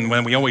good, and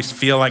when we always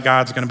feel like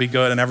God's gonna be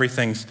good and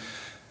everything's,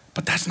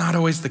 but that's not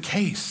always the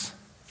case.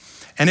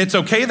 And it's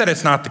okay that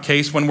it's not the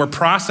case when we're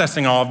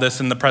processing all of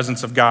this in the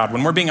presence of God,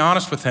 when we're being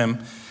honest with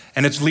him,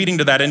 and it's leading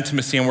to that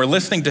intimacy and we're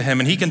listening to him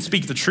and he can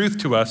speak the truth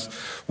to us.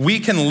 We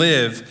can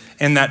live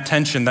in that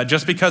tension that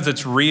just because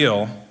it's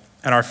real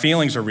and our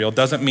feelings are real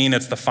doesn't mean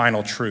it's the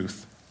final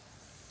truth.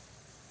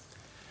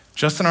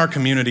 Just in our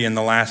community in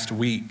the last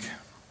week,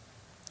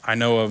 I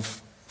know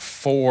of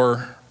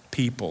 4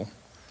 people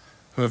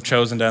who have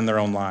chosen to end their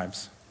own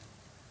lives.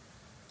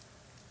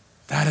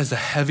 That is a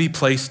heavy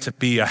place to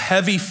be, a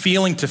heavy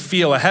feeling to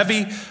feel, a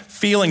heavy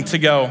feeling to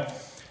go,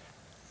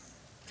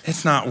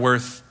 it's not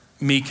worth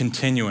me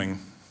continuing.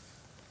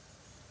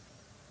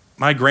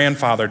 My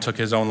grandfather took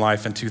his own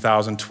life in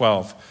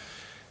 2012.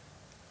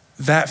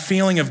 That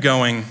feeling of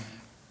going,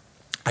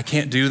 I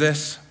can't do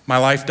this, my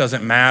life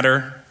doesn't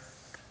matter,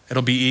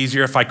 it'll be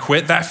easier if I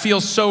quit, that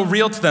feels so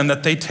real to them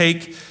that they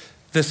take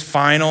this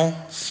final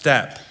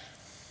step.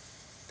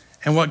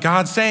 And what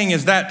God's saying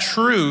is that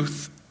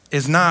truth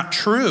is not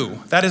true.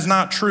 That is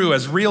not true.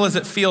 As real as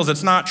it feels,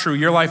 it's not true.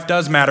 Your life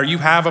does matter. You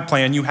have a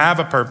plan. You have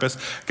a purpose.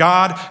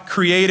 God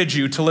created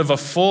you to live a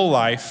full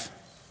life.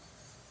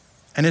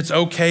 And it's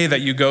okay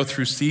that you go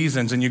through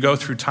seasons and you go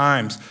through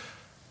times,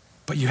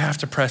 but you have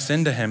to press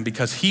into him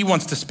because he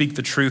wants to speak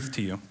the truth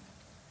to you.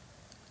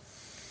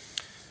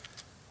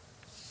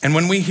 And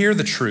when we hear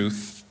the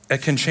truth,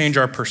 it can change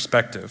our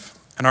perspective.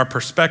 And our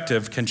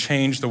perspective can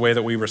change the way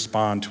that we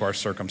respond to our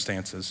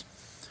circumstances.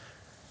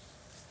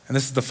 And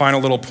this is the final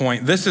little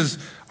point. This is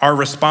our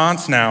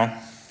response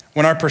now.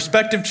 When our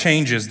perspective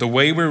changes, the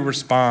way we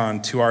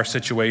respond to our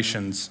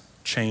situations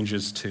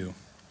changes too.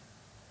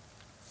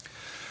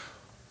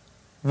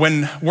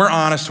 When we're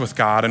honest with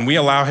God and we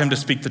allow him to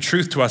speak the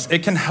truth to us,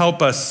 it can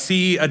help us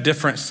see a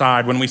different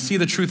side. When we see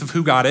the truth of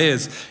who God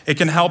is, it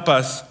can help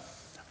us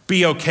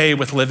be okay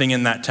with living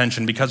in that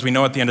tension because we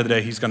know at the end of the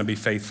day, he's going to be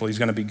faithful. He's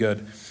going to be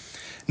good.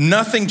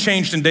 Nothing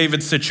changed in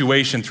David's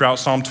situation throughout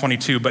Psalm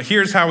 22, but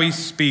here's how he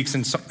speaks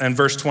in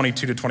verse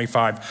 22 to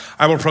 25.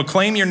 I will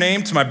proclaim your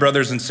name to my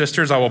brothers and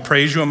sisters. I will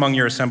praise you among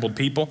your assembled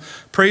people.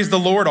 Praise the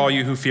Lord, all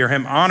you who fear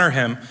him. Honor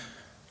him,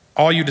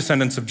 all you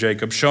descendants of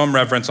Jacob. Show him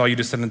reverence, all you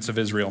descendants of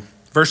Israel.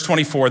 Verse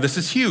 24, this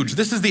is huge.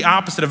 This is the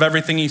opposite of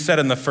everything he said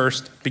in the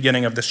first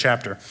beginning of this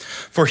chapter.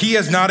 For he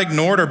has not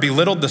ignored or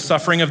belittled the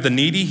suffering of the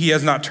needy. He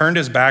has not turned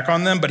his back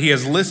on them, but he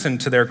has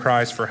listened to their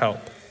cries for help.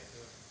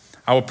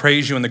 I will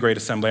praise you in the great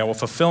assembly. I will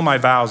fulfill my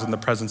vows in the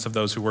presence of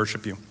those who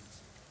worship you.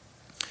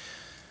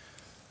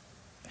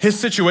 His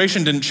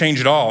situation didn't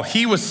change at all.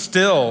 He was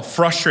still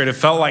frustrated,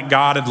 felt like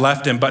God had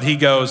left him, but he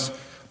goes,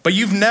 but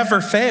you've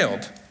never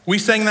failed. We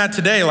sang that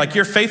today, like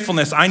your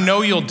faithfulness, I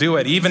know you'll do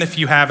it, even if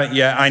you haven't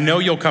yet. I know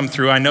you'll come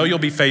through. I know you'll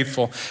be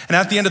faithful. And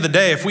at the end of the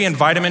day, if we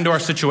invite him into our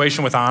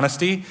situation with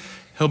honesty,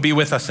 he'll be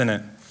with us in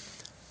it.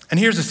 And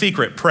here's the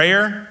secret.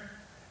 Prayer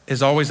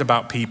is always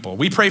about people.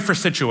 We pray for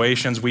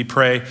situations. We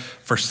pray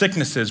for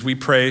sicknesses. We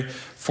pray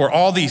for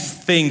all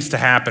these things to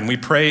happen. We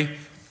pray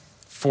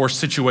for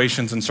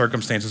situations and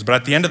circumstances. But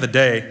at the end of the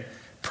day,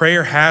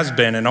 prayer has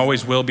been and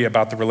always will be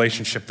about the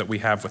relationship that we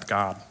have with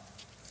God.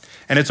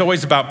 And it's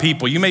always about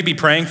people. You may be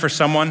praying for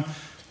someone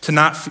to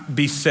not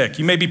be sick.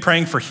 You may be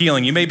praying for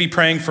healing. You may be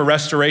praying for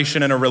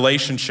restoration in a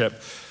relationship.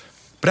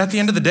 But at the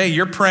end of the day,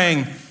 you're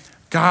praying,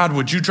 God,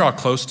 would you draw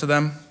close to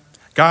them?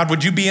 God,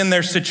 would you be in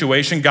their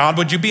situation? God,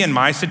 would you be in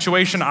my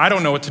situation? I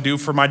don't know what to do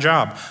for my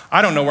job.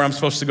 I don't know where I'm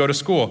supposed to go to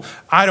school.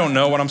 I don't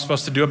know what I'm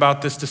supposed to do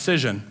about this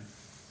decision.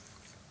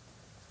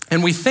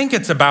 And we think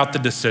it's about the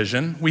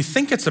decision. We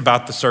think it's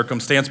about the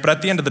circumstance, but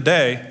at the end of the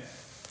day,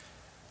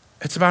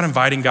 it's about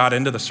inviting God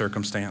into the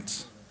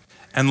circumstance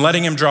and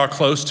letting him draw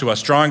close to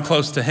us, drawing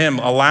close to him,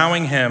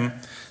 allowing him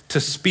to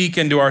speak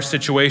into our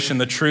situation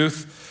the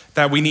truth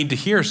that we need to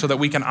hear so that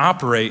we can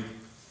operate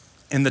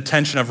in the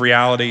tension of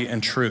reality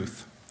and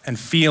truth and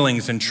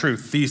feelings and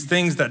truth, these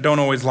things that don't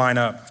always line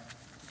up.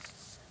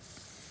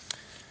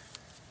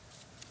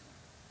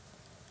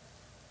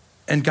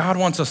 And God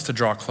wants us to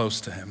draw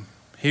close to him.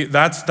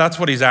 That's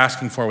what he's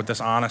asking for with this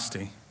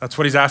honesty. That's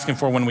what he's asking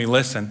for when we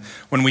listen,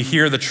 when we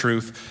hear the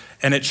truth.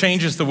 And it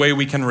changes the way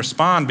we can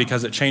respond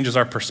because it changes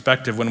our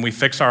perspective. When we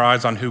fix our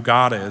eyes on who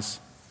God is,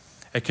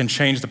 it can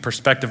change the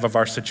perspective of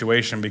our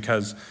situation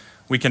because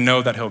we can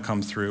know that he'll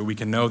come through. We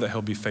can know that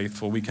he'll be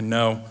faithful. We can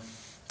know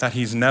that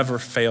he's never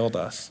failed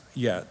us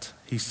yet.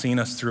 He's seen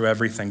us through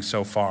everything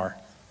so far.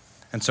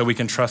 And so we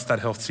can trust that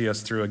he'll see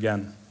us through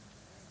again.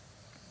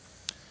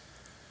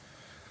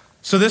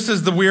 So this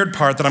is the weird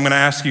part that I'm going to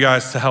ask you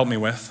guys to help me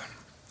with.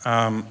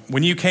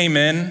 When you came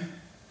in,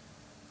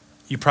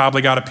 you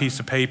probably got a piece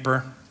of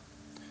paper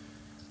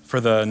for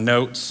the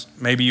notes.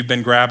 Maybe you've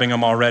been grabbing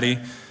them already.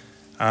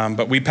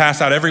 But we pass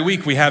out every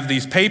week, we have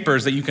these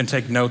papers that you can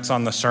take notes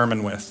on the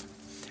sermon with.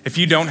 If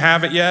you don't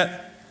have it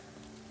yet,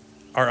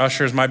 our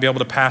ushers might be able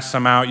to pass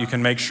some out. You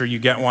can make sure you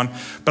get one.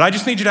 But I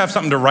just need you to have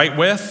something to write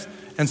with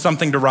and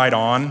something to write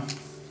on.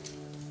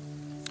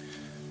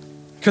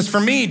 Because for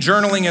me,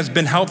 journaling has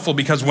been helpful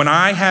because when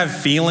I have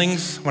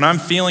feelings, when I'm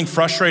feeling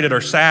frustrated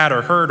or sad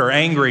or hurt or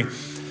angry,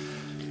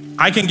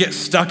 I can get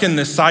stuck in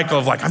this cycle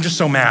of like, I'm just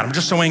so mad, I'm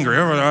just so angry.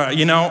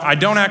 I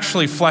don't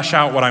actually flesh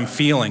out what I'm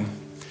feeling.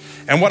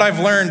 And what I've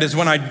learned is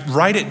when I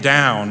write it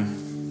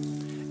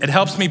down, it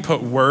helps me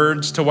put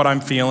words to what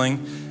I'm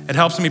feeling. It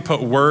helps me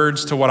put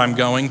words to what I'm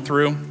going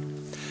through.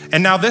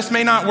 And now this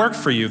may not work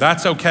for you,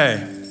 that's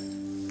okay.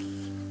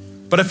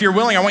 But if you're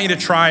willing, I want you to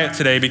try it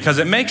today because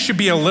it makes you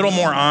be a little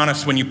more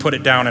honest when you put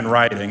it down in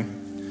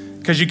writing.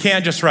 Because you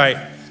can't just write,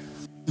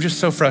 I'm just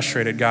so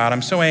frustrated, God.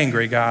 I'm so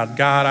angry, God.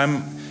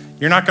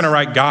 You're not gonna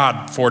write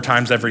God 4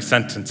 times every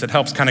sentence. It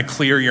helps kind of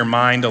clear your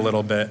mind a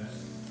little bit.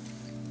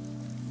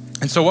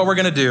 And so what we're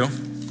gonna do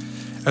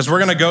is we're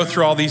gonna go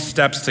through all these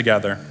steps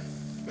together.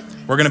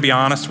 We're going to be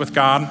honest with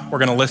God. We're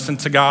going to listen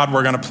to God.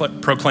 We're going to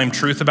proclaim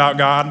truth about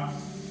God.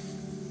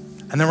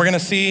 And then we're going to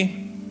see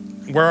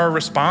where our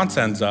response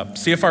ends up.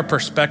 See if our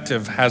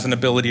perspective has an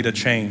ability to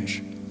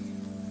change.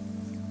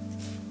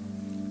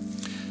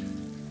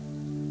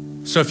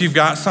 So if you've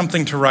got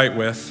something to write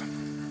with,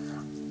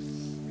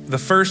 the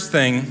first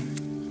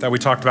thing that we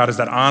talked about is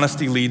that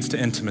honesty leads to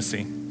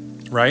intimacy,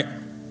 right?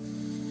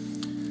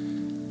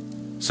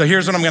 So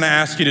here's what I'm going to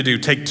ask you to do.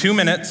 Take 2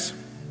 minutes,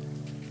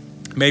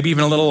 maybe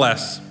even a little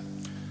less.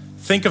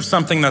 Think of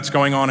something that's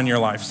going on in your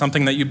life,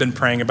 something that you've been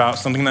praying about,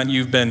 something that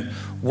you've been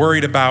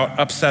worried about,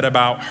 upset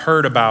about,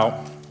 hurt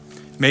about.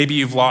 Maybe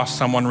you've lost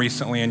someone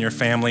recently in your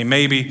family.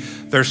 Maybe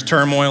there's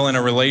turmoil in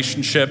a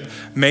relationship.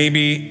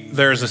 Maybe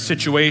there's a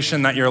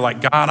situation that you're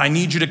like, God, I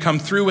need you to come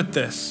through with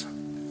this.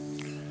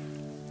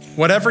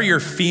 Whatever you're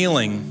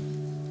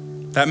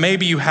feeling that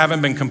maybe you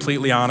haven't been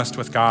completely honest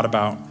with God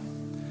about,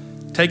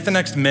 take the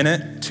next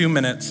minute, 2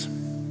 minutes,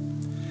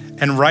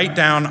 and write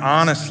down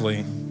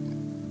honestly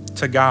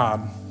to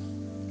God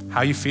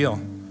how you feel.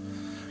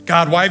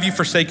 God, why have you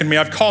forsaken me?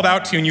 I've called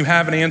out to you and you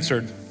haven't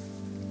answered.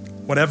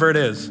 Whatever it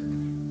is.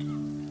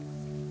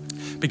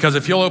 Because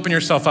if you'll open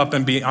yourself up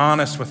and be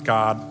honest with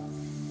God,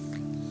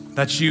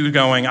 that's you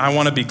going, I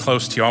want to be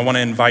close to you. I want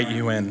to invite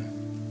you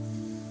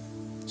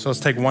in. So let's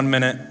take 1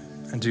 minute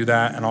and do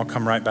that, and I'll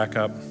come right back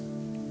up.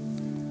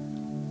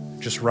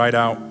 Just write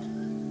out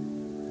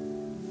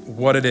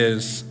what it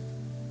is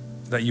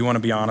that you want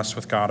to be honest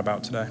with God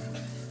about today.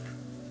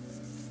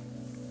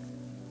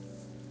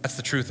 That's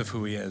the truth of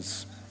who he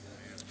is.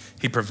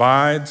 He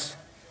provides.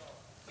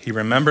 He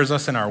remembers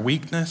us in our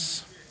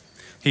weakness.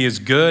 He is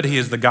good. He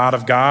is the God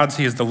of gods.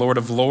 He is the Lord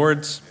of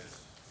lords.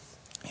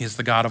 He is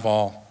the God of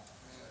all.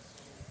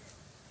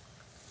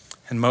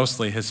 And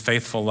mostly, his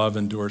faithful love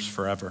endures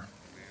forever.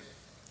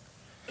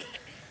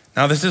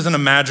 Now, this isn't a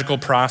magical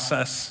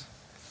process.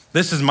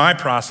 This is my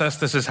process.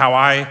 This is how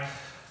I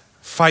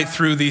fight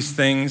through these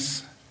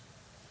things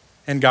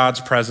in God's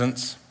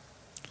presence.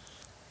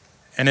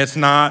 And it's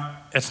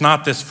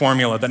not this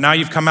formula that now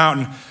you've come out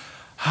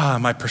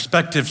and my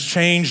perspective's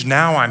changed.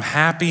 Now I'm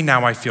happy.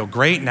 Now I feel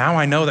great. Now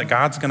I know that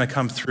God's going to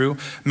come through.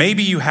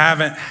 Maybe you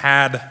haven't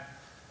had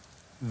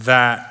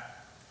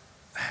that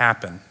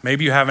happen.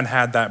 Maybe you haven't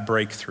had that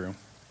breakthrough.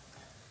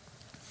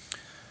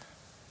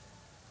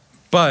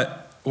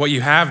 But what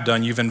you have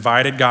done, you've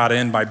invited God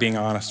in by being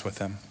honest with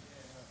him.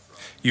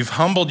 You've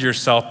humbled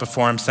yourself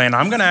before him, saying,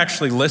 I'm going to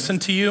actually listen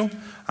to you.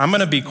 I'm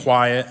going to be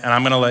quiet, and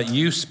I'm going to let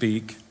you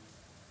speak.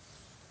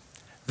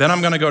 Then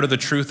I'm going to go to the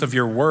truth of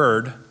your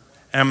word,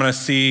 and I'm going to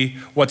see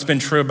what's been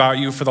true about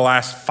you for the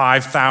last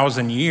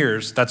 5,000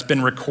 years that's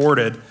been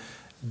recorded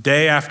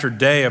day after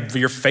day of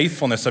your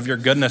faithfulness, of your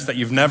goodness, that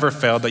you've never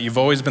failed, that you've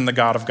always been the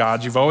God of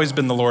gods, you've always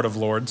been the Lord of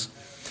lords.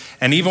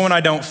 And even when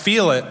I don't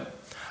feel it,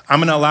 I'm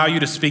going to allow you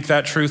to speak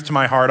that truth to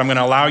my heart. I'm going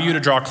to allow you to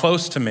draw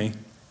close to me.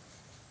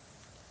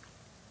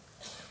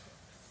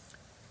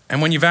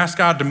 And when you've asked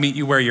God to meet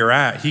you where you're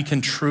at, he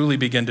can truly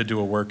begin to do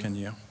a work in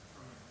you.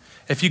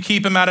 If you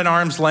keep him at an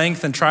arm's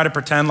length and try to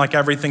pretend like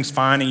everything's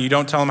fine and you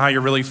don't tell him how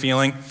you're really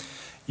feeling,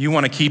 you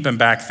want to keep him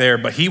back there,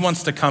 but he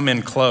wants to come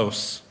in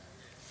close.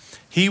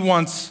 He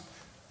wants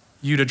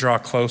you to draw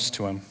close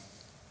to him.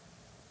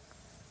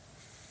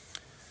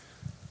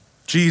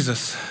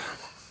 Jesus.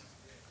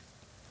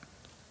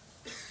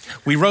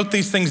 We wrote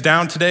these things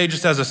down today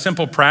just as a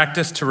simple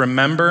practice to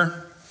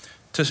remember,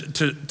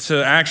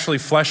 to actually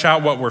flesh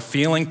out what we're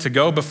feeling, to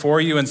go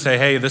before you and say,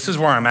 hey, this is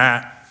where I'm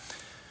at,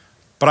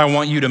 but I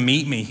want you to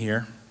meet me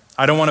here.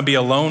 I don't want to be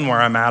alone where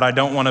I'm at. I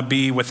don't want to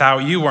be without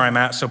you where I'm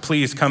at, so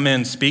please come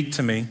in, speak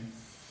to me.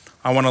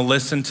 I want to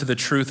listen to the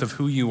truth of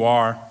who you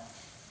are.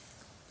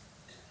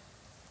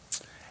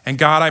 And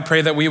God, I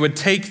pray that we would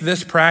take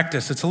this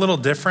practice. It's a little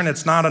different.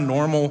 It's not a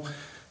normal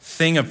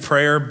thing of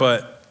prayer,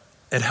 but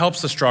it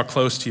helps us draw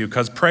close to you,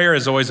 because prayer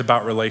is always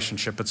about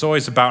relationship. It's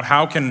always about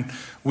how can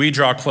we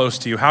draw close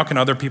to you? How can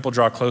other people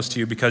draw close to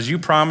you? Because you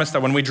promise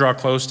that when we draw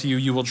close to you,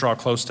 you will draw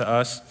close to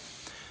us.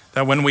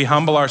 That when we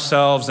humble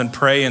ourselves and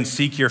pray and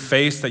seek your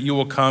face, that you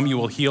will come, you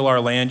will heal our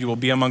land, you will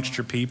be amongst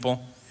your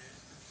people.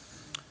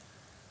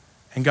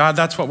 And God,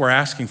 that's what we're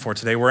asking for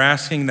today. We're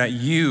asking that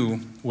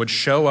you would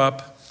show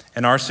up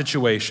in our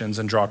situations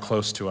and draw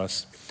close to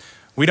us.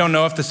 We don't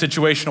know if the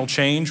situation will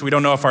change. We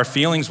don't know if our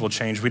feelings will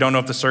change. We don't know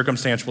if the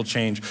circumstance will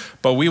change.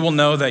 But we will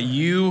know that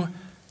you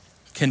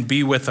can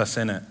be with us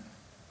in it.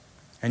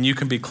 And you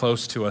can be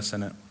close to us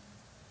in it.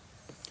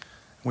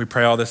 We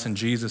pray all this in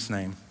Jesus'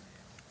 name.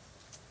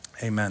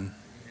 Amen.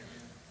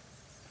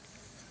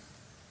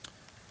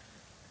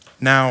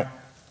 Now,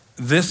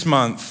 this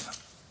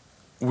month,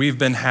 we've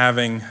been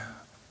having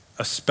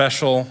a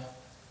special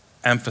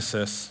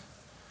emphasis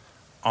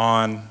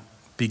on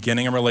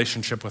beginning a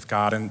relationship with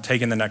God and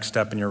taking the next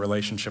step in your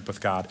relationship with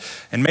God.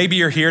 And maybe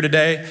you're here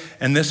today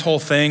and this whole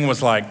thing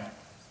was like,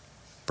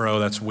 bro,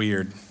 that's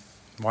weird.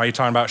 Why are you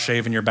talking about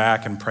shaving your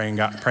back and praying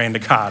to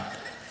God?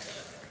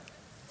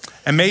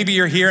 And maybe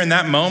you're here in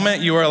that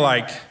moment, you are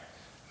like,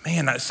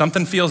 man,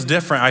 something feels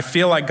different. I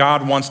feel like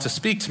God wants to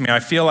speak to me. I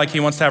feel like he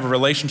wants to have a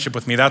relationship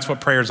with me. That's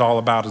what prayer is all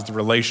about, is the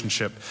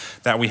relationship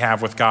that we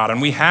have with God.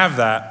 And we have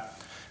that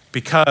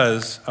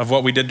because of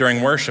what we did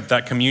during worship,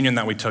 that communion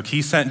that we took.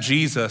 He sent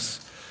Jesus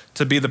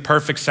to be the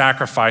perfect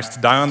sacrifice,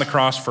 to die on the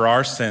cross for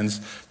our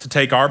sins, to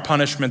take our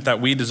punishment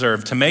that we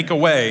deserve, to make a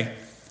way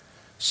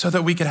so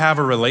that we could have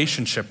a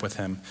relationship with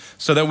him,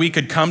 so that we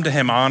could come to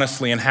him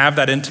honestly and have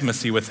that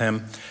intimacy with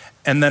him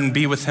and then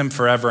be with him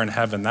forever in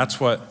heaven. That's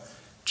what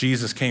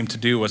Jesus came to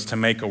do, was to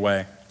make a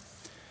way.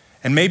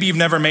 And maybe you've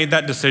never made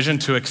that decision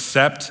to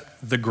accept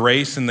the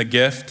grace and the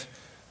gift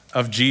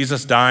of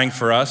Jesus dying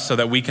for us so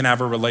that we can have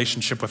a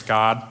relationship with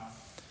God.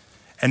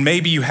 And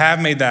maybe you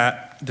have made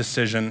that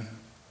decision,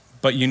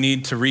 but you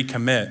need to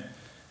recommit.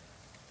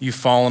 You've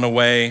fallen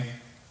away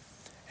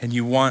and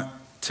you want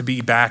to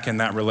be back in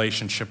that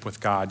relationship with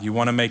God. You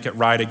want to make it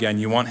right again.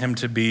 You want him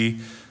to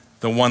be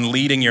the one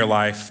leading your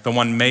life, the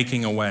one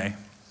making a way.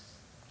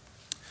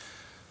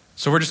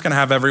 So we're just going to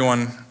have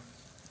everyone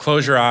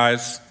close your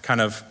eyes,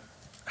 kind of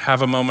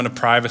have a moment of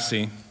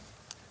privacy.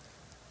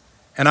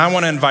 And I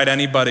want to invite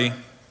anybody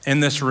in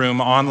this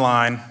room,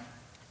 online,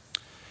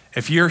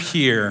 if you're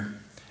here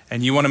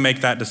and you want to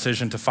make that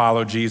decision to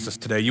follow Jesus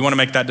today, you want to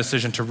make that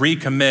decision to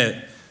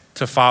recommit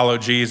to follow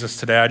Jesus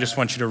today, I just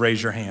want you to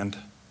raise your hand.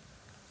 1,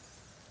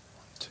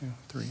 2,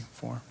 3,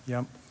 4,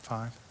 yep,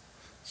 5,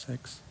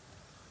 6.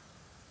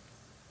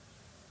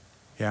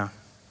 Yeah.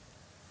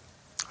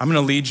 I'm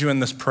going to lead you in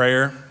this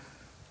prayer.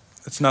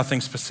 It's nothing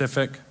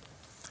specific.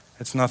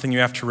 It's nothing you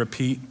have to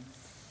repeat.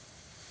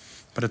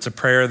 But it's a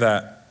prayer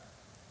that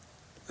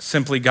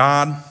simply,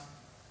 God,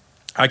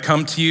 I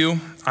come to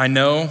you. I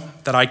know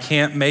that I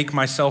can't make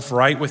myself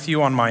right with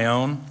you on my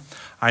own.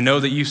 I know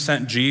that you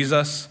sent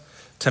Jesus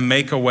to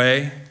make a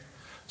way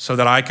so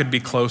that I could be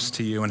close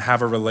to you and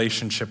have a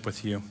relationship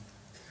with you.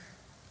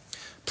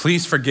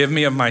 Please forgive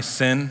me of my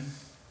sin.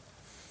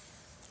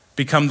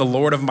 Become the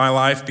Lord of my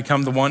life.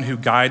 Become the one who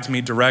guides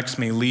me, directs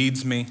me,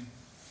 leads me.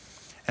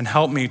 And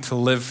help me to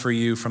live for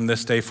you from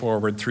this day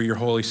forward through your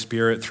Holy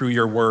Spirit, through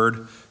your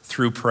word,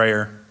 through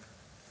prayer.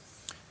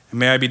 And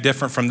may I be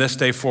different from this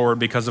day forward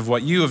because of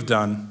what you have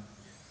done.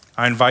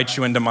 I invite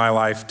you into my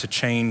life to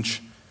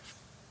change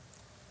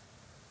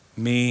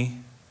me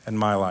and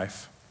my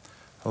life.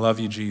 I love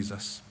you,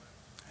 Jesus.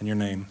 In your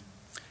name,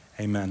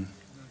 amen.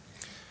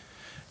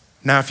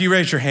 Now, if you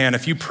raised your hand,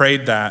 if you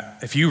prayed that,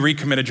 if you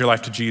recommitted your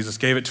life to Jesus,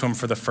 gave it to him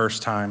for the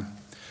first time,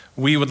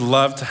 we would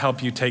love to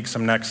help you take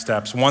some next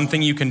steps. One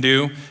thing you can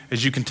do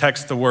is you can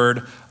text the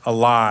word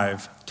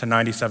ALIVE to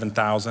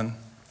 97,000.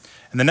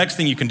 And the next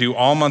thing you can do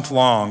all month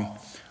long,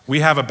 we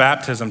have a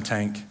baptism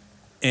tank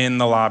in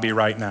the lobby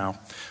right now.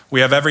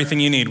 We have everything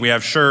you need. We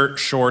have shirt,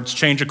 shorts,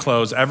 change of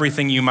clothes,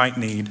 everything you might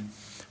need.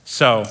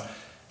 So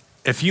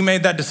if you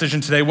made that decision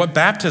today, what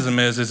baptism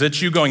is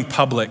it's you going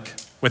public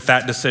with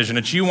that decision.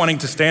 It's you wanting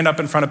to stand up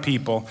in front of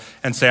people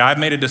and say, I've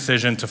made a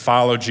decision to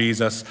follow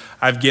Jesus.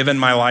 I've given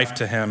my life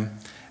to him.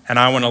 And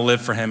I want to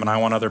live for him, and I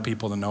want other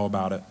people to know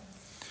about it.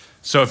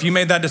 So if you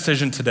made that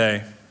decision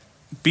today,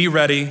 be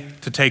ready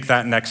to take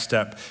that next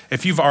step.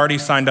 If you've already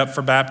signed up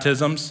for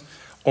baptisms,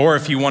 or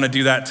if you want to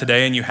do that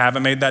today and you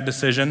haven't made that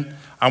decision,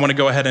 I want to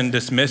go ahead and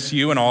dismiss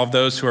you and all of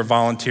those who are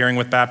volunteering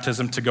with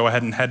baptism to go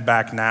ahead and head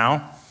back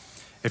now.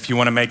 If you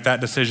want to make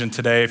that decision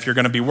today, if you're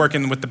going to be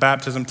working with the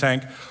baptism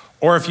tank,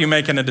 or if you're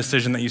making a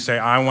decision that you say,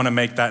 I want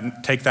to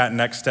take that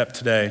next step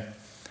today,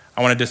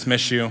 I want to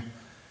dismiss you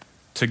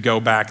to go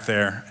back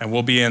there, and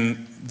we'll be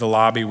in the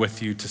lobby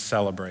with you to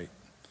celebrate.